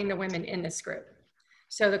supporting the women in this group.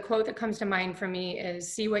 So the quote that comes to mind for me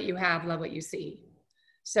is, see what you have, love what you see.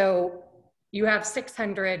 So you have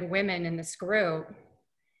 600 women in this group,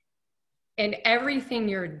 and everything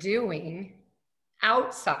you're doing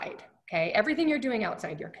outside, okay? Everything you're doing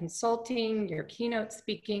outside, your consulting, your keynote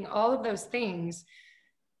speaking, all of those things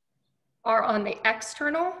are on the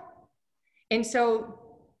external. And so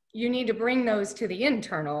you need to bring those to the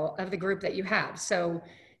internal of the group that you have. So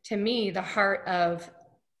to me, the heart of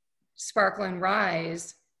Sparkle and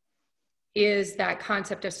Rise is that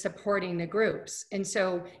concept of supporting the groups. And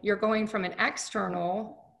so you're going from an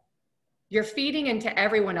external, you're feeding into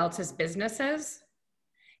everyone else's businesses,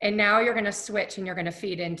 and now you're going to switch and you're going to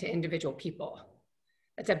feed into individual people.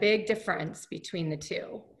 That's a big difference between the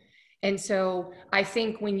two. And so I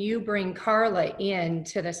think when you bring Carla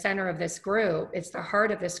into the center of this group, it's the heart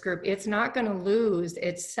of this group, it's not going to lose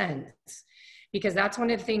its sense, because that's one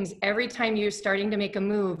of the things, every time you're starting to make a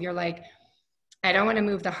move, you're like, I don't want to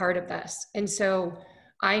move the heart of this. And so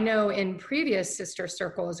I know in previous sister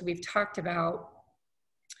circles, we've talked about,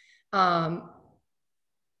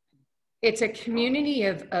 it's a community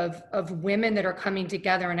of women that are coming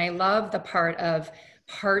together. And I love the part of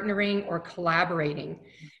partnering or collaborating,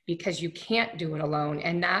 because you can't do it alone.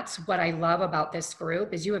 And that's what I love about this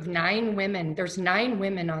group, is you have 9 women. There's 9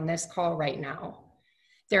 women on this call right now.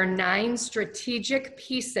 There are 9 strategic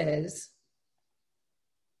pieces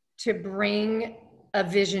to bring a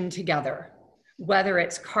vision together, whether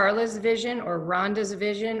it's Carla's vision or Rhonda's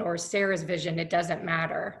vision or Sarah's vision, it doesn't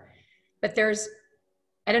matter. But there's,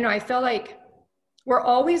 I don't know, I feel like we're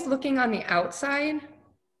always looking on the outside,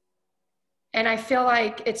 and I feel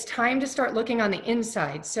like it's time to start looking on the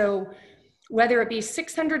inside. So whether it be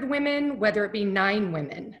 600 women, whether it be 9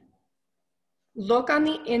 women, look on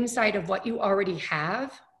the inside of what you already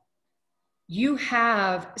have. You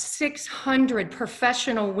have 600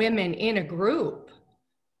 professional women in a group.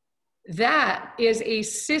 That is a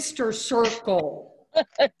sister circle.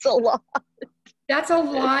 That's a lot. That's a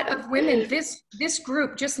lot of women. This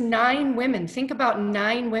group, just 9 women. Think about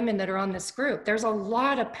 9 women that are on this group. There's a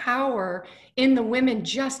lot of power in the women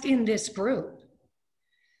just in this group.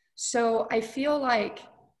 So I feel like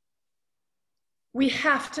we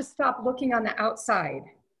have to stop looking on the outside.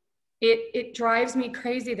 It drives me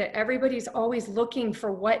crazy that everybody's always looking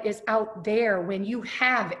for what is out there when you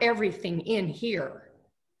have everything in here,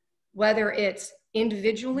 whether it's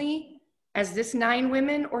individually as this 9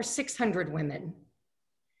 women or 600 women.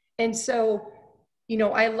 And so, you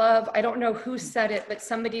know, I don't know who said it, but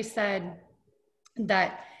somebody said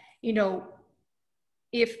that, you know,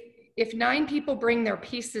 if 9 people bring their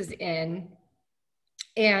pieces in,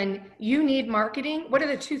 and you need marketing, what are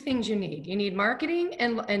the 2 things you need? You need marketing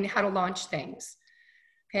and how to launch things,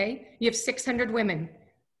 okay? You have 600 women.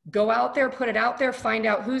 Go out there, put it out there, find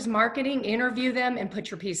out who's marketing, interview them, and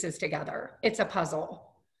put your pieces together. It's a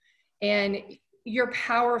puzzle. And you're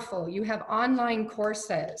powerful. You have online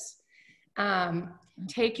courses.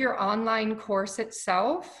 Take your online course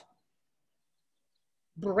itself,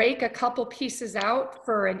 break a couple pieces out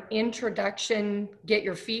for an introduction, get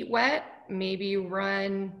your feet wet. Maybe you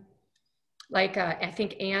run, like I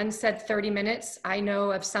think Anne said 30 minutes. I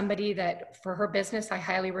know of somebody that for her business, I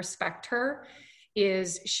highly respect her,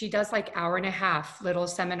 is she does like 1.5 hour little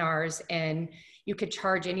seminars, and you could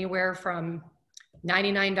charge anywhere from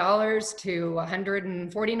 $99 to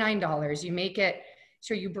 $149. You make it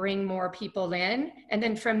so you bring more people in, and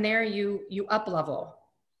then from there you up level.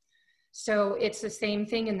 So it's the same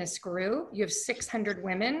thing in this group. You have 600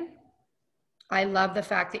 women. I love the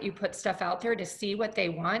fact that you put stuff out there to see what they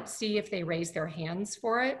want, see if they raise their hands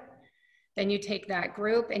for it. Then you take that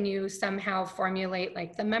group and you somehow formulate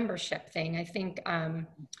like the membership thing. I think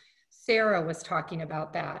Sarah was talking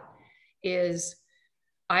about that, is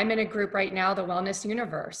I'm in a group right now, the Wellness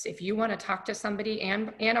Universe. If you want to talk to somebody,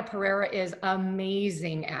 Anna Pereira is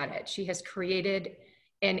amazing at it. She has created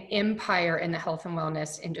an empire in the health and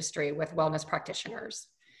wellness industry with wellness practitioners.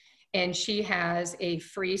 And she has a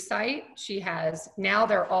free site. She has, now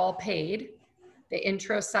they're all paid, the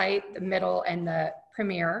intro site, the middle, and the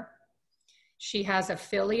premier. She has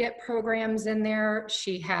affiliate programs in there.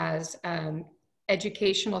 She has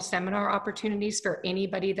educational seminar opportunities for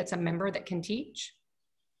anybody that's a member that can teach.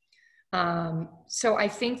 So I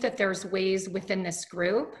think that there's ways within this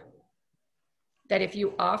group that if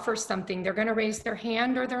you offer something, they're gonna raise their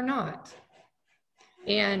hand or they're not.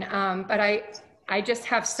 And, but I just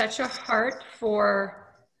have such a heart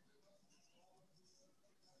for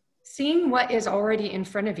seeing what is already in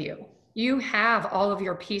front of you. You have all of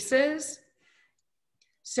your pieces.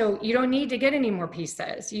 So you don't need to get any more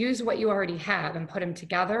pieces. Use what you already have and put them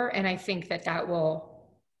together. And I think that will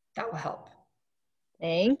help.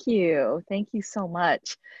 Thank you. Thank you so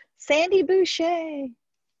much. Sandy Boucher.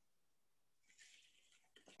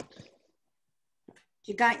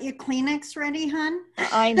 You got your Kleenex ready, hon?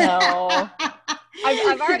 I know.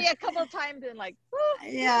 I've already a couple of times been like, oh,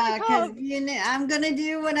 yeah, because I'm gonna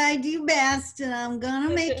do what I do best, and I'm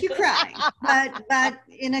gonna make you cry, but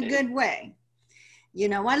in a good way. You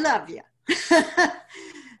know, I love you.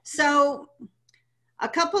 So a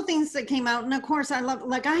couple things that came out, and of course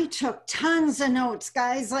I took tons of notes,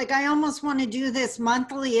 guys. Like, I almost want to do this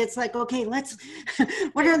monthly. It's like, okay, what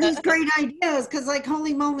are these great ideas? Because like,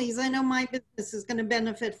 holy moly's, I know my business is going to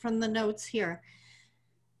benefit from the notes here.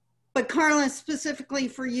 But Carla, specifically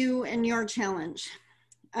for you and your challenge,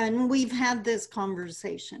 and we've had this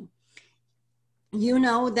conversation. You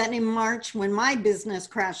know that in March, when my business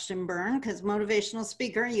crashed and burned, because motivational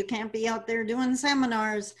speaker, you can't be out there doing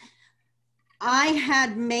seminars, I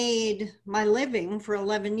had made my living for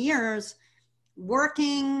 11 years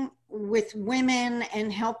working with women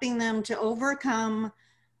and helping them to overcome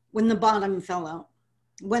when the bottom fell out,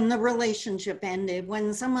 when the relationship ended,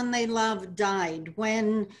 when someone they loved died,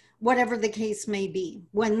 when whatever the case may be,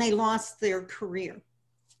 when they lost their career.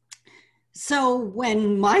 So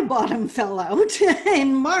when my bottom fell out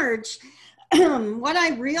in March, what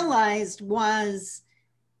I realized was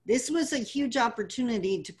this was a huge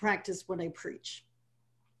opportunity to practice what I preach.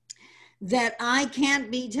 That I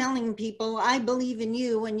can't be telling people, I believe in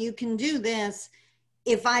you and you can do this,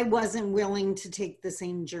 if I wasn't willing to take the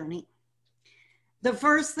same journey. The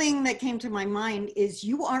first thing that came to my mind is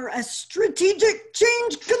you are a strategic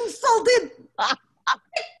change consultant.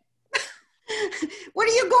 What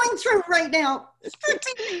are you going through right now?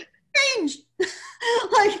 Strategic change.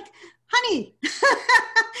 Like, honey,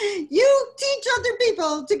 you teach other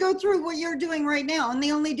people to go through what you're doing right now. And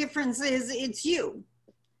the only difference is it's you.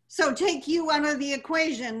 So take you out of the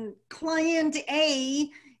equation. Client A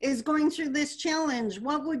is going through this challenge.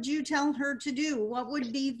 What would you tell her to do? What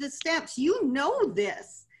would be the steps? You know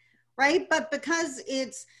this, right? But because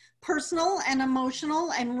it's personal and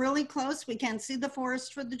emotional and really close, we can't see the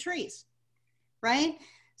forest for the trees, right?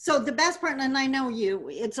 So the best part, and I know you,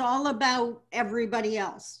 it's all about everybody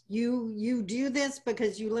else. You do this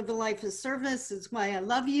because you live a life of service. It's why I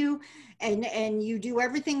love you. And you do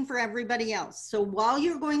everything for everybody else. So while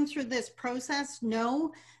you're going through this process,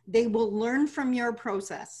 know they will learn from your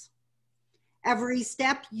process. Every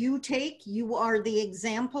step you take, you are the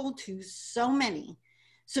example to so many.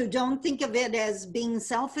 So don't think of it as being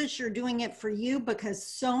selfish or doing it for you, because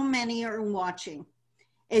so many are watching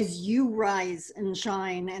as you rise and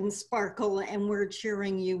shine and sparkle, and we're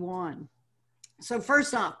cheering you on. So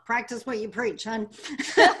first off, practice what you preach, hon.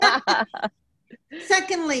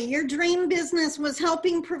 Secondly, your dream business was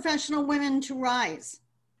helping professional women to rise.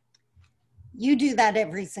 You do that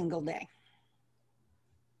every single day.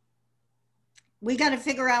 We got to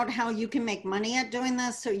figure out how you can make money at doing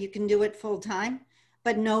this so you can do it full time,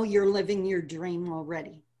 but know you're living your dream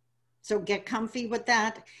already. So get comfy with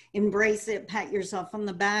that, embrace it, pat yourself on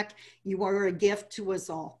the back. You are a gift to us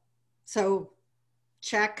all. So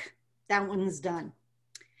check, that one's done.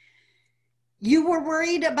 You were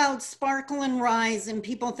worried about sparkle and rise and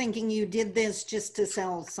people thinking you did this just to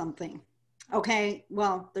sell something. Okay,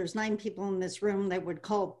 well, there's 9 people in this room that would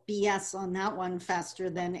call BS on that one faster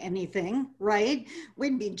than anything, right?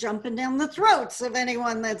 We'd be jumping down the throats of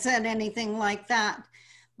anyone that said anything like that.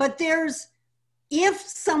 But if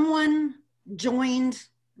someone joined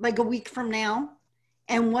like a week from now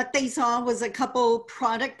and what they saw was a couple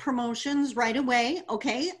product promotions right away,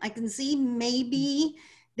 okay, I can see maybe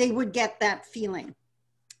they would get that feeling.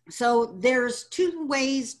 So there's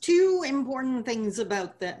 2 important things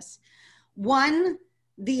about this. One,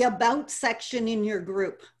 the about section in your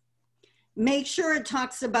group. Make sure it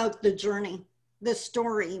talks about the journey, the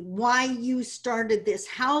story, why you started this,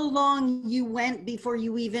 how long you went before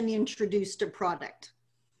you even introduced a product.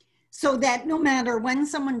 So that no matter when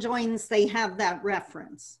someone joins, they have that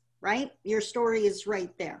reference, right? Your story is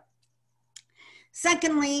right there.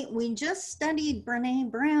 Secondly, we just studied Brene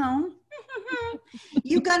Brown.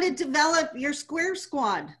 You got to develop your square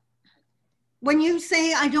squad. When you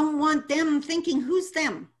say, I don't want them, thinking, who's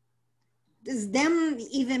them? Does them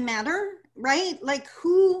even matter, right? Like,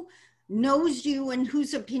 who knows you and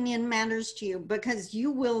whose opinion matters to you? Because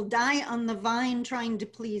you will die on the vine trying to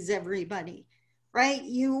please everybody, right?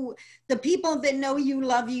 The people that know you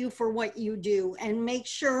love you for what you do, and make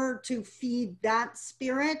sure to feed that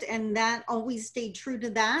spirit and that always stay true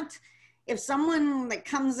to that. If someone that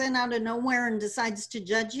comes in out of nowhere and decides to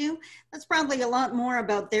judge you, that's probably a lot more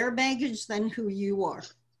about their baggage than who you are,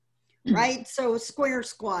 right? So square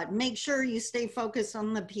squad, make sure you stay focused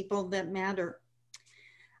on the people that matter.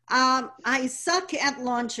 I suck at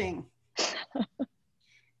launching.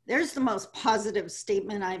 There's the most positive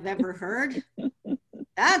statement I've ever heard.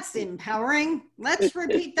 That's empowering. Let's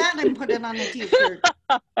repeat that and put it on a t-shirt.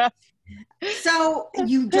 So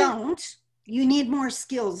you need more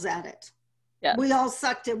skills at it. Yes. We all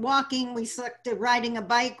sucked at walking. We sucked at riding a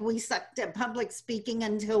bike. We sucked at public speaking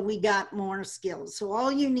until we got more skills. So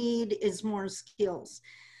all you need is more skills.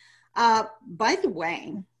 By the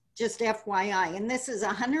way, just FYI, and this is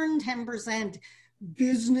 110%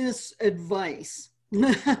 business advice.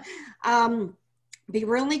 Be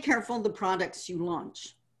really careful the products you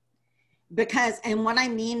launch, because, and what I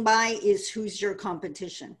mean by is who's your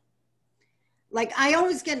competition. Like, I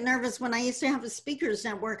always get nervous when I used to have a speakers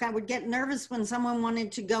network. I would get nervous when someone wanted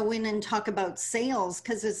to go in and talk about sales,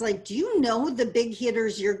 because it's like, do you know the big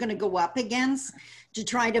hitters you're going to go up against to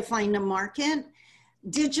try to find a market?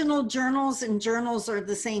 Digital journals and journals are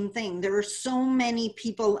the same thing. There are so many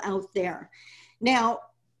people out there. Now,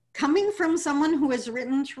 coming from someone who has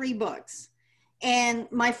written 3 books,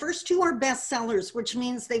 and my first 2 are bestsellers, which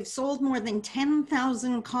means they've sold more than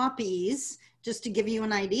 10,000 copies, just to give you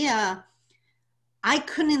an idea, I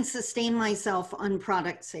couldn't sustain myself on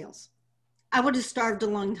product sales. I would have starved a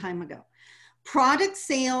long time ago. Product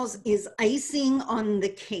sales is icing on the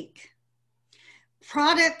cake.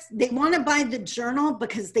 Products, they want to buy the journal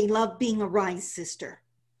because they love being a Rise sister.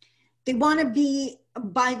 They want to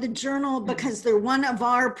buy the journal because they're one of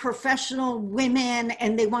our professional women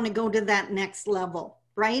and they want to go to that next level,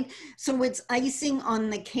 right? So it's icing on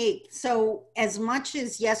the cake. So as much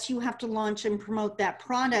as, yes, you have to launch and promote that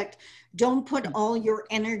product, don't put all your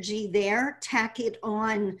energy there, tack it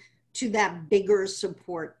on to that bigger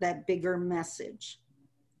support, that bigger message.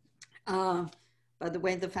 By the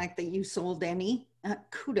way, the fact that you sold any,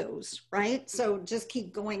 kudos, right? So just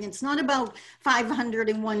keep going. It's not about 500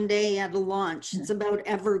 in one day at a launch. It's about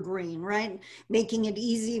evergreen, right? Making it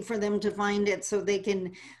easy for them to find it so they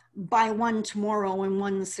can buy one tomorrow and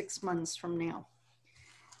one 6 months from now.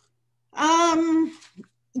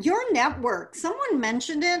 Your network, someone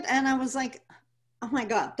mentioned it and I was like, oh my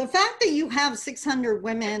God, the fact that you have 600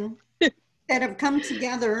 women that have come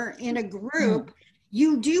together in a group,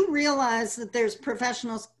 you do realize that there's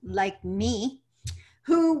professionals like me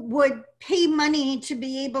who would pay money to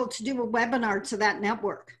be able to do a webinar to that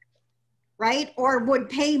network, right? Or would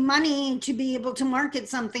pay money to be able to market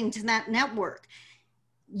something to that network.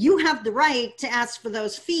 You have the right to ask for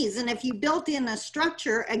those fees. And if you built in a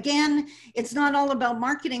structure, again, it's not all about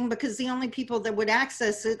marketing because the only people that would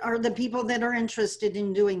access it are the people that are interested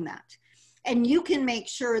in doing that. And you can make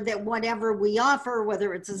sure that whatever we offer,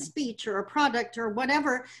 whether it's a speech or a product or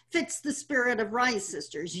whatever, fits the spirit of Rise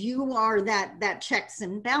Sisters. You are that checks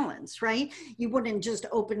and balance, right? You wouldn't just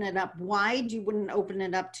open it up wide. You wouldn't open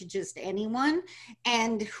it up to just anyone.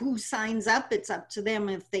 And who signs up, it's up to them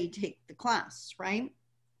if they take the class, right?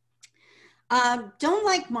 Don't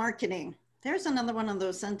like marketing. There's another one of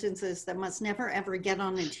those sentences that must never, ever get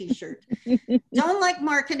on a t-shirt. Don't like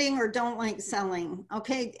marketing or don't like selling,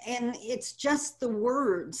 okay? And it's just the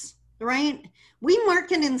words, right? We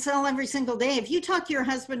market and sell every single day. If you talk your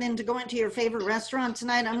husband into going to your favorite restaurant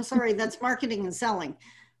tonight, I'm sorry, that's marketing and selling,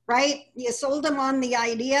 right? You sold him on the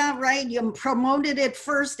idea, right? You promoted it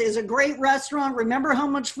first as a great restaurant. Remember how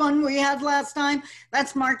much fun we had last time?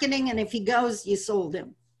 That's marketing. And if he goes, you sold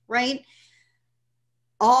him, right?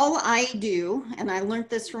 All I do, and I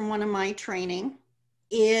learned this from one of my training,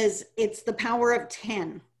 is it's the power of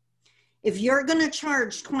 10. If you're going to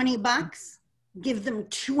charge 20 bucks, give them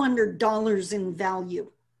 $200 in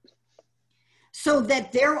value so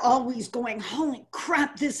that they're always going, holy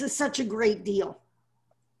crap, this is such a great deal,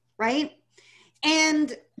 right?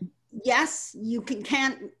 And yes, you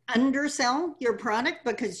can't undersell your product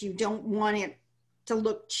because you don't want it to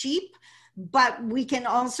look cheap. But we can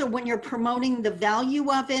also, when you're promoting the value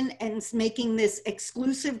of it and making this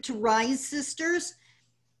exclusive to Rise Sisters,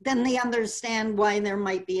 then they understand why there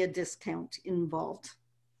might be a discount involved.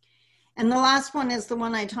 And the last one is the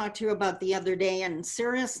one I talked to you about the other day. And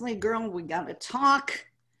seriously, girl, we got to talk.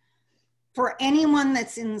 For anyone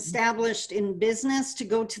that's established in business, to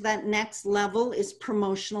go to that next level is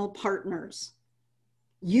promotional partners.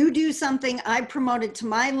 You do something, I promote it to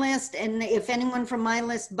my list, and if anyone from my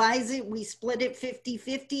list buys it, we split it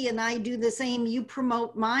 50-50, and I do the same. You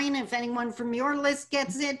promote mine. If anyone from your list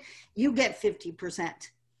gets it, you get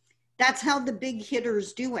 50%. That's how the big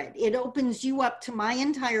hitters do it. It opens you up to my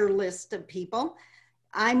entire list of people.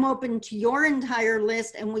 I'm open to your entire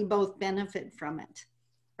list and we both benefit from it.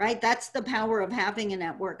 Right? That's the power of having a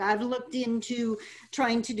network. I've looked into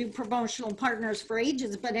trying to do promotional partners for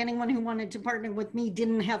ages, but anyone who wanted to partner with me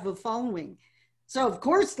didn't have a following. So of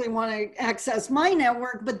course they want to access my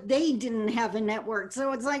network, but they didn't have a network.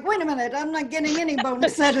 So it's like, wait a minute, I'm not getting any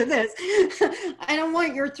bonus out of this. I don't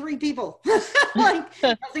want your 3 people. Like,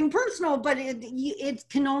 nothing personal, but it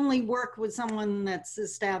can only work with someone that's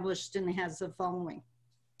established and has a following.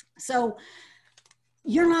 So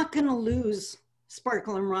you're not going to lose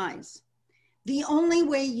Sparkle and Rise. The only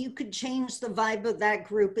way you could change the vibe of that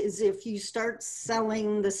group is if you start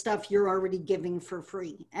selling the stuff you're already giving for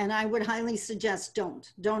free. And I would highly suggest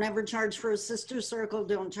don't ever charge for a sister circle.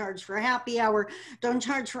 Don't charge for happy hour. Don't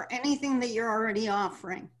charge for anything that you're already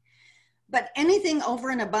offering. But anything over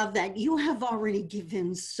and above that, you have already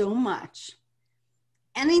given so much.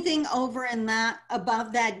 Anything over and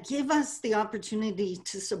above that, give us the opportunity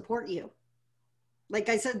to support you. Like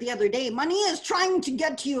I said the other day, money is trying to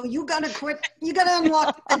get to you. You got to quit. You got to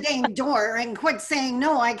unlock the dang door and quit saying,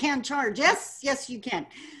 no, I can't charge. Yes, you can,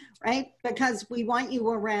 right? Because we want you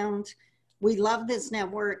around. We love this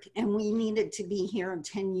network and we need it to be here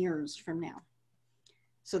 10 years from now.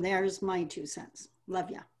 So there's my 2 cents. Love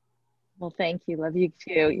ya. Well, thank you. Love you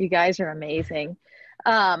too. You guys are amazing.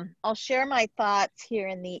 I'll share my thoughts here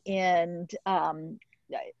in the end.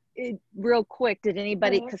 Real quick, did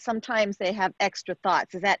anybody, because sometimes they have extra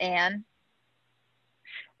thoughts. Is that Anne?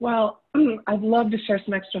 Well, I'd love to share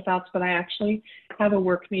some extra thoughts, but I actually have a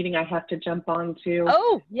work meeting I have to jump on to.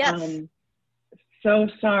 Oh, yes. So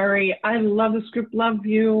sorry. I love this group, love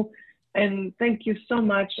you, and thank you so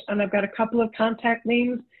much. And I've got a couple of contact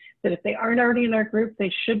names that if they aren't already in our group,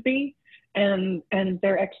 they should be, and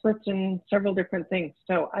they're experts in several different things.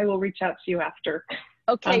 So I will reach out to you after.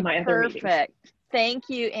 Okay, my other meetings. Perfect. Thank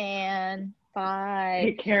you, Anne. Bye.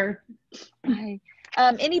 Take care. Bye.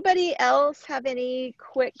 Anybody else have any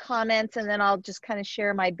quick comments? And then I'll just kind of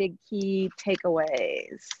share my big key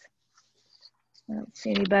takeaways. I don't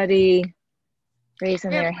see anybody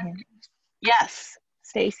raising their hand. Yes,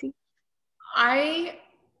 Stacy. I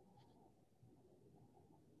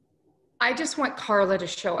just want Carla to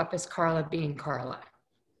show up as Carla being Carla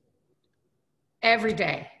every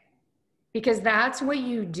day, because that's what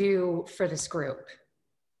you do for this group.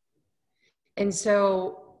 And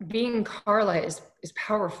so being Carla is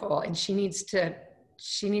powerful, and she needs to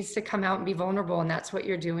come out and be vulnerable. And that's what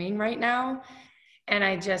you're doing right now. And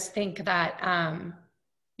I just think that,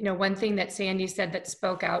 one thing that Sandy said that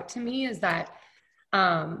spoke out to me is that,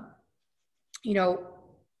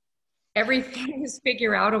 everything is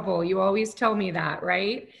figure outable. You always tell me that,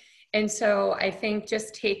 right? And so I think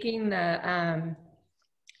just taking the,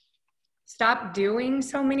 stop doing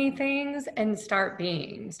so many things and start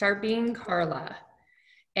being Carla,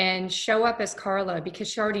 and show up as Carla, because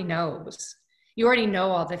she already knows. You already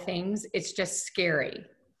know all the things. It's just scary.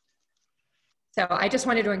 So I just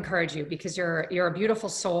wanted to encourage you, because you're a beautiful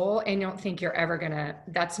soul, and you don't think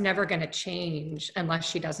that's never gonna change unless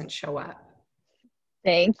she doesn't show up.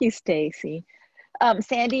 Thank you, Stacy.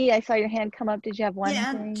 Sandy, I saw your hand come up. Did you have one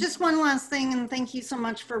thing? Just one last thing, and thank you so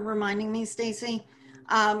much for reminding me, Stacy.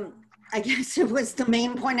 I guess it was the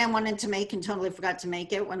main point I wanted to make and totally forgot to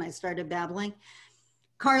make it when I started babbling.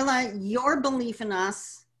 Carla, your belief in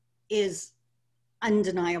us is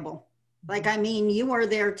undeniable. Like, I mean, you are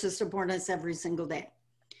there to support us every single day.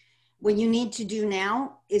 What you need to do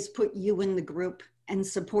now is put you in the group and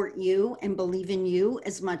support you and believe in you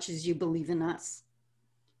as much as you believe in us.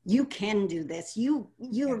 You can do this.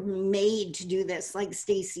 You're made to do this, like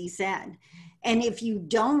Stacy said. And if you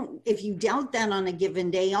doubt that on a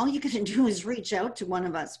given day, all you can do is reach out to one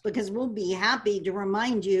of us, because we'll be happy to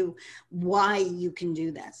remind you why you can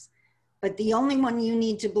do this. But the only one you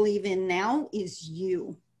need to believe in now is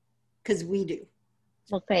you, because we do.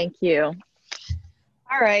 Well, thank you.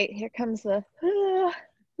 All right, here comes the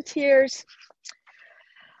tears.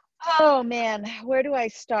 Oh man, where do I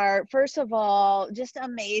start? First of all, just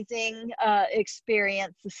amazing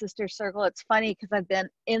experience, the sister circle. It's funny because I've been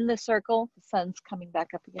in the circle, the sun's coming back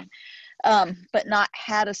up again, but not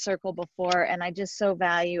had a circle before. And I just so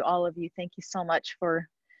value all of you. Thank you so much for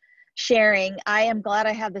sharing. I am glad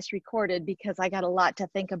I have this recorded, because I got a lot to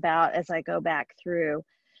think about as I go back through.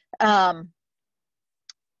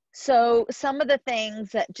 So some of the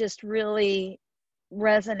things that just really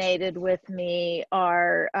resonated with me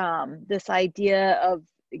are this idea of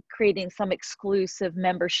creating some exclusive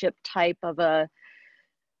membership type of a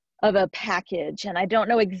package. And I don't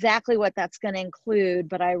know exactly what that's going to include,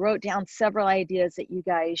 but I wrote down several ideas that you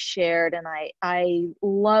guys shared, and I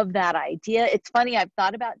love that idea. It's funny, I've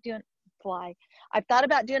thought about fly. I've thought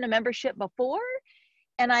about doing a membership before,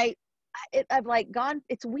 and I've like gone,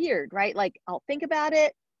 it's weird, right? Like I'll think about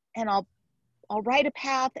it and I'll write a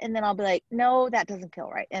path, and then I'll be like, no, that doesn't feel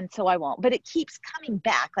right. And so I won't, but it keeps coming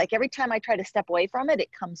back. Like every time I try to step away from it, it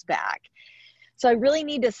comes back. So I really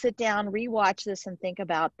need to sit down, rewatch this and think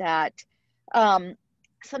about that.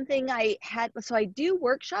 Something I had, so I do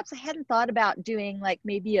workshops. I hadn't thought about doing like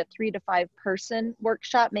maybe a 3 to 5 person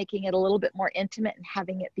workshop, making it a little bit more intimate and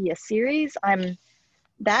having it be a series.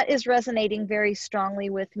 That is resonating very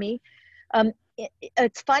strongly with me.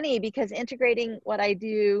 It's funny because integrating what I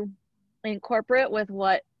do in corporate with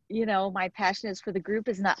what, you know, my passion is for the group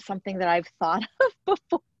is not something that I've thought of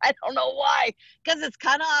before. I don't know why, because it's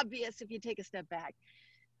kind of obvious if you take a step back.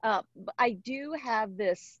 I do have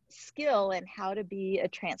this skill in how to be a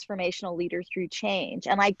transformational leader through change.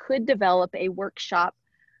 And I could develop a workshop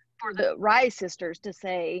for the Rise sisters to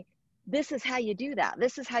say, this is how you do that.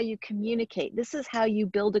 This is how you communicate. This is how you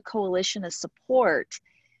build a coalition of support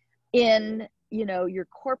in, you know, your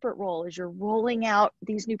corporate role as you're rolling out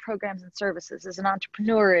these new programs and services, as an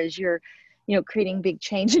entrepreneur, as you're, you know, creating big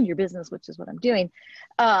change in your business, which is what I'm doing.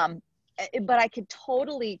 But I could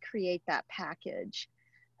totally create that package.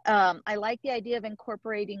 I like the idea of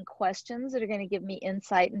incorporating questions that are going to give me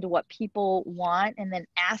insight into what people want and then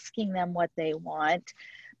asking them what they want.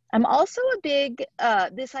 I'm also a big,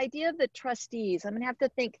 this idea of the trustees, I'm going to have to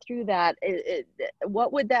think through that.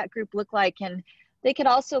 What would that group look like? And they could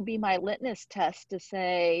also be my litmus test to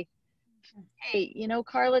say, hey, you know,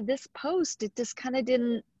 Carla, this post, it just kind of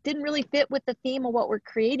didn't really fit with the theme of what we're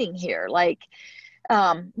creating here. Like,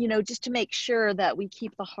 you know, just to make sure that we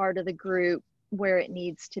keep the heart of the group where it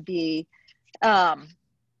needs to be. I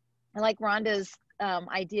like Rhonda's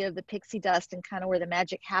idea of the pixie dust and kind of where the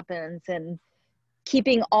magic happens, and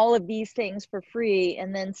keeping all of these things for free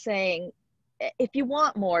and then saying, if you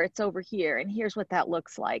want more, it's over here and here's what that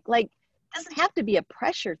looks like. Like, it doesn't have to be a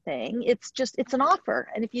pressure thing. It's just, it's an offer.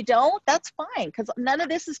 And if you don't, that's fine, because none of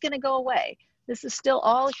this is going to go away. This is still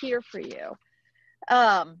all here for you.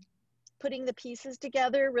 Putting the pieces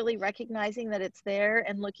together, really recognizing that it's there,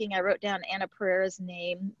 and looking, I wrote down Anna Pereira's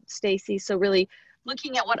name, Stacy. So really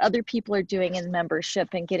looking at what other people are doing in membership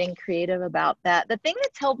and getting creative about that. The thing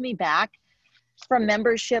that's held me back from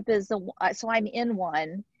membership is so I'm in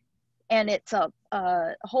one, and it's a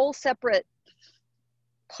whole separate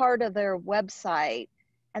part of their website,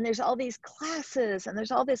 and there's all these classes and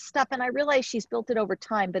there's all this stuff, and I realize she's built it over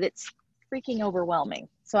time, but it's freaking overwhelming.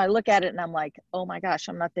 So I look at it and I'm like, oh my gosh,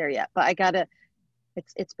 I'm not there yet, but I gotta,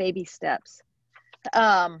 it's baby steps.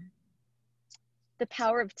 The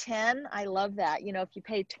power of 10, I love that. You know, if you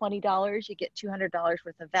pay $20, you get $200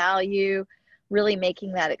 worth of value, really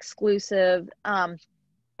making that exclusive. And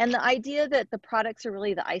the idea that the products are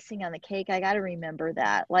really the icing on the cake, I got to remember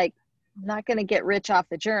that. Like, I'm not going to get rich off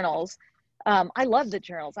the journals. I love the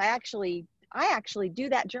journals. I actually do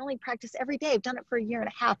that journaling practice every day. I've done it for 1.5 years,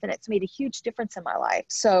 and it's made a huge difference in my life.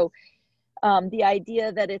 So the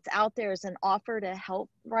idea that it's out there as an offer to help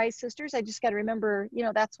Rise Sisters, I just got to remember, you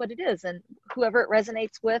know, that's what it is. And whoever it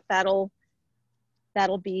resonates with, that'll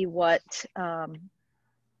be what,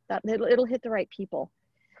 it'll hit the right people.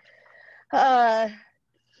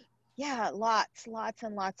 Yeah, lots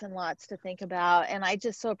and lots to think about. And I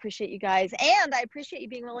just so appreciate you guys. And I appreciate you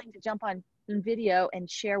being willing to jump on video and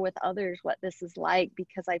share with others what this is like,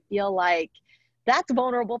 because I feel like that's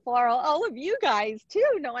vulnerable for all of you guys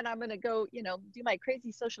too, knowing I'm going to go, you know, do my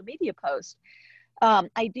crazy social media post.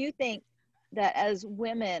 I do think that as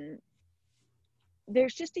women,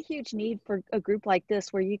 there's just a huge need for a group like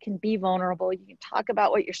this where you can be vulnerable, you can talk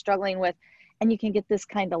about what you're struggling with, and you can get this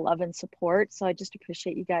kind of love and support. So I just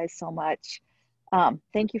appreciate you guys so much.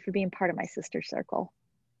 Thank you for being part of my sister circle.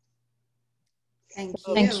 Thank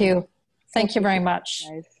you. Thank you. Thank you very much.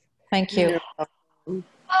 Guys. Thank you.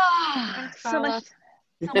 So much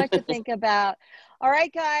to think about. All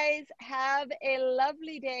right, guys, have a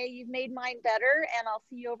lovely day. You've made mine better, and I'll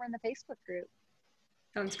see you over in the Facebook group.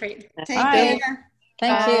 Sounds great. Take Bye. care.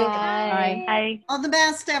 Thank you. Bye. Bye. Bye. All the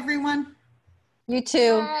best, everyone. You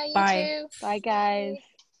too. Bye. You Bye. too. Bye, guys.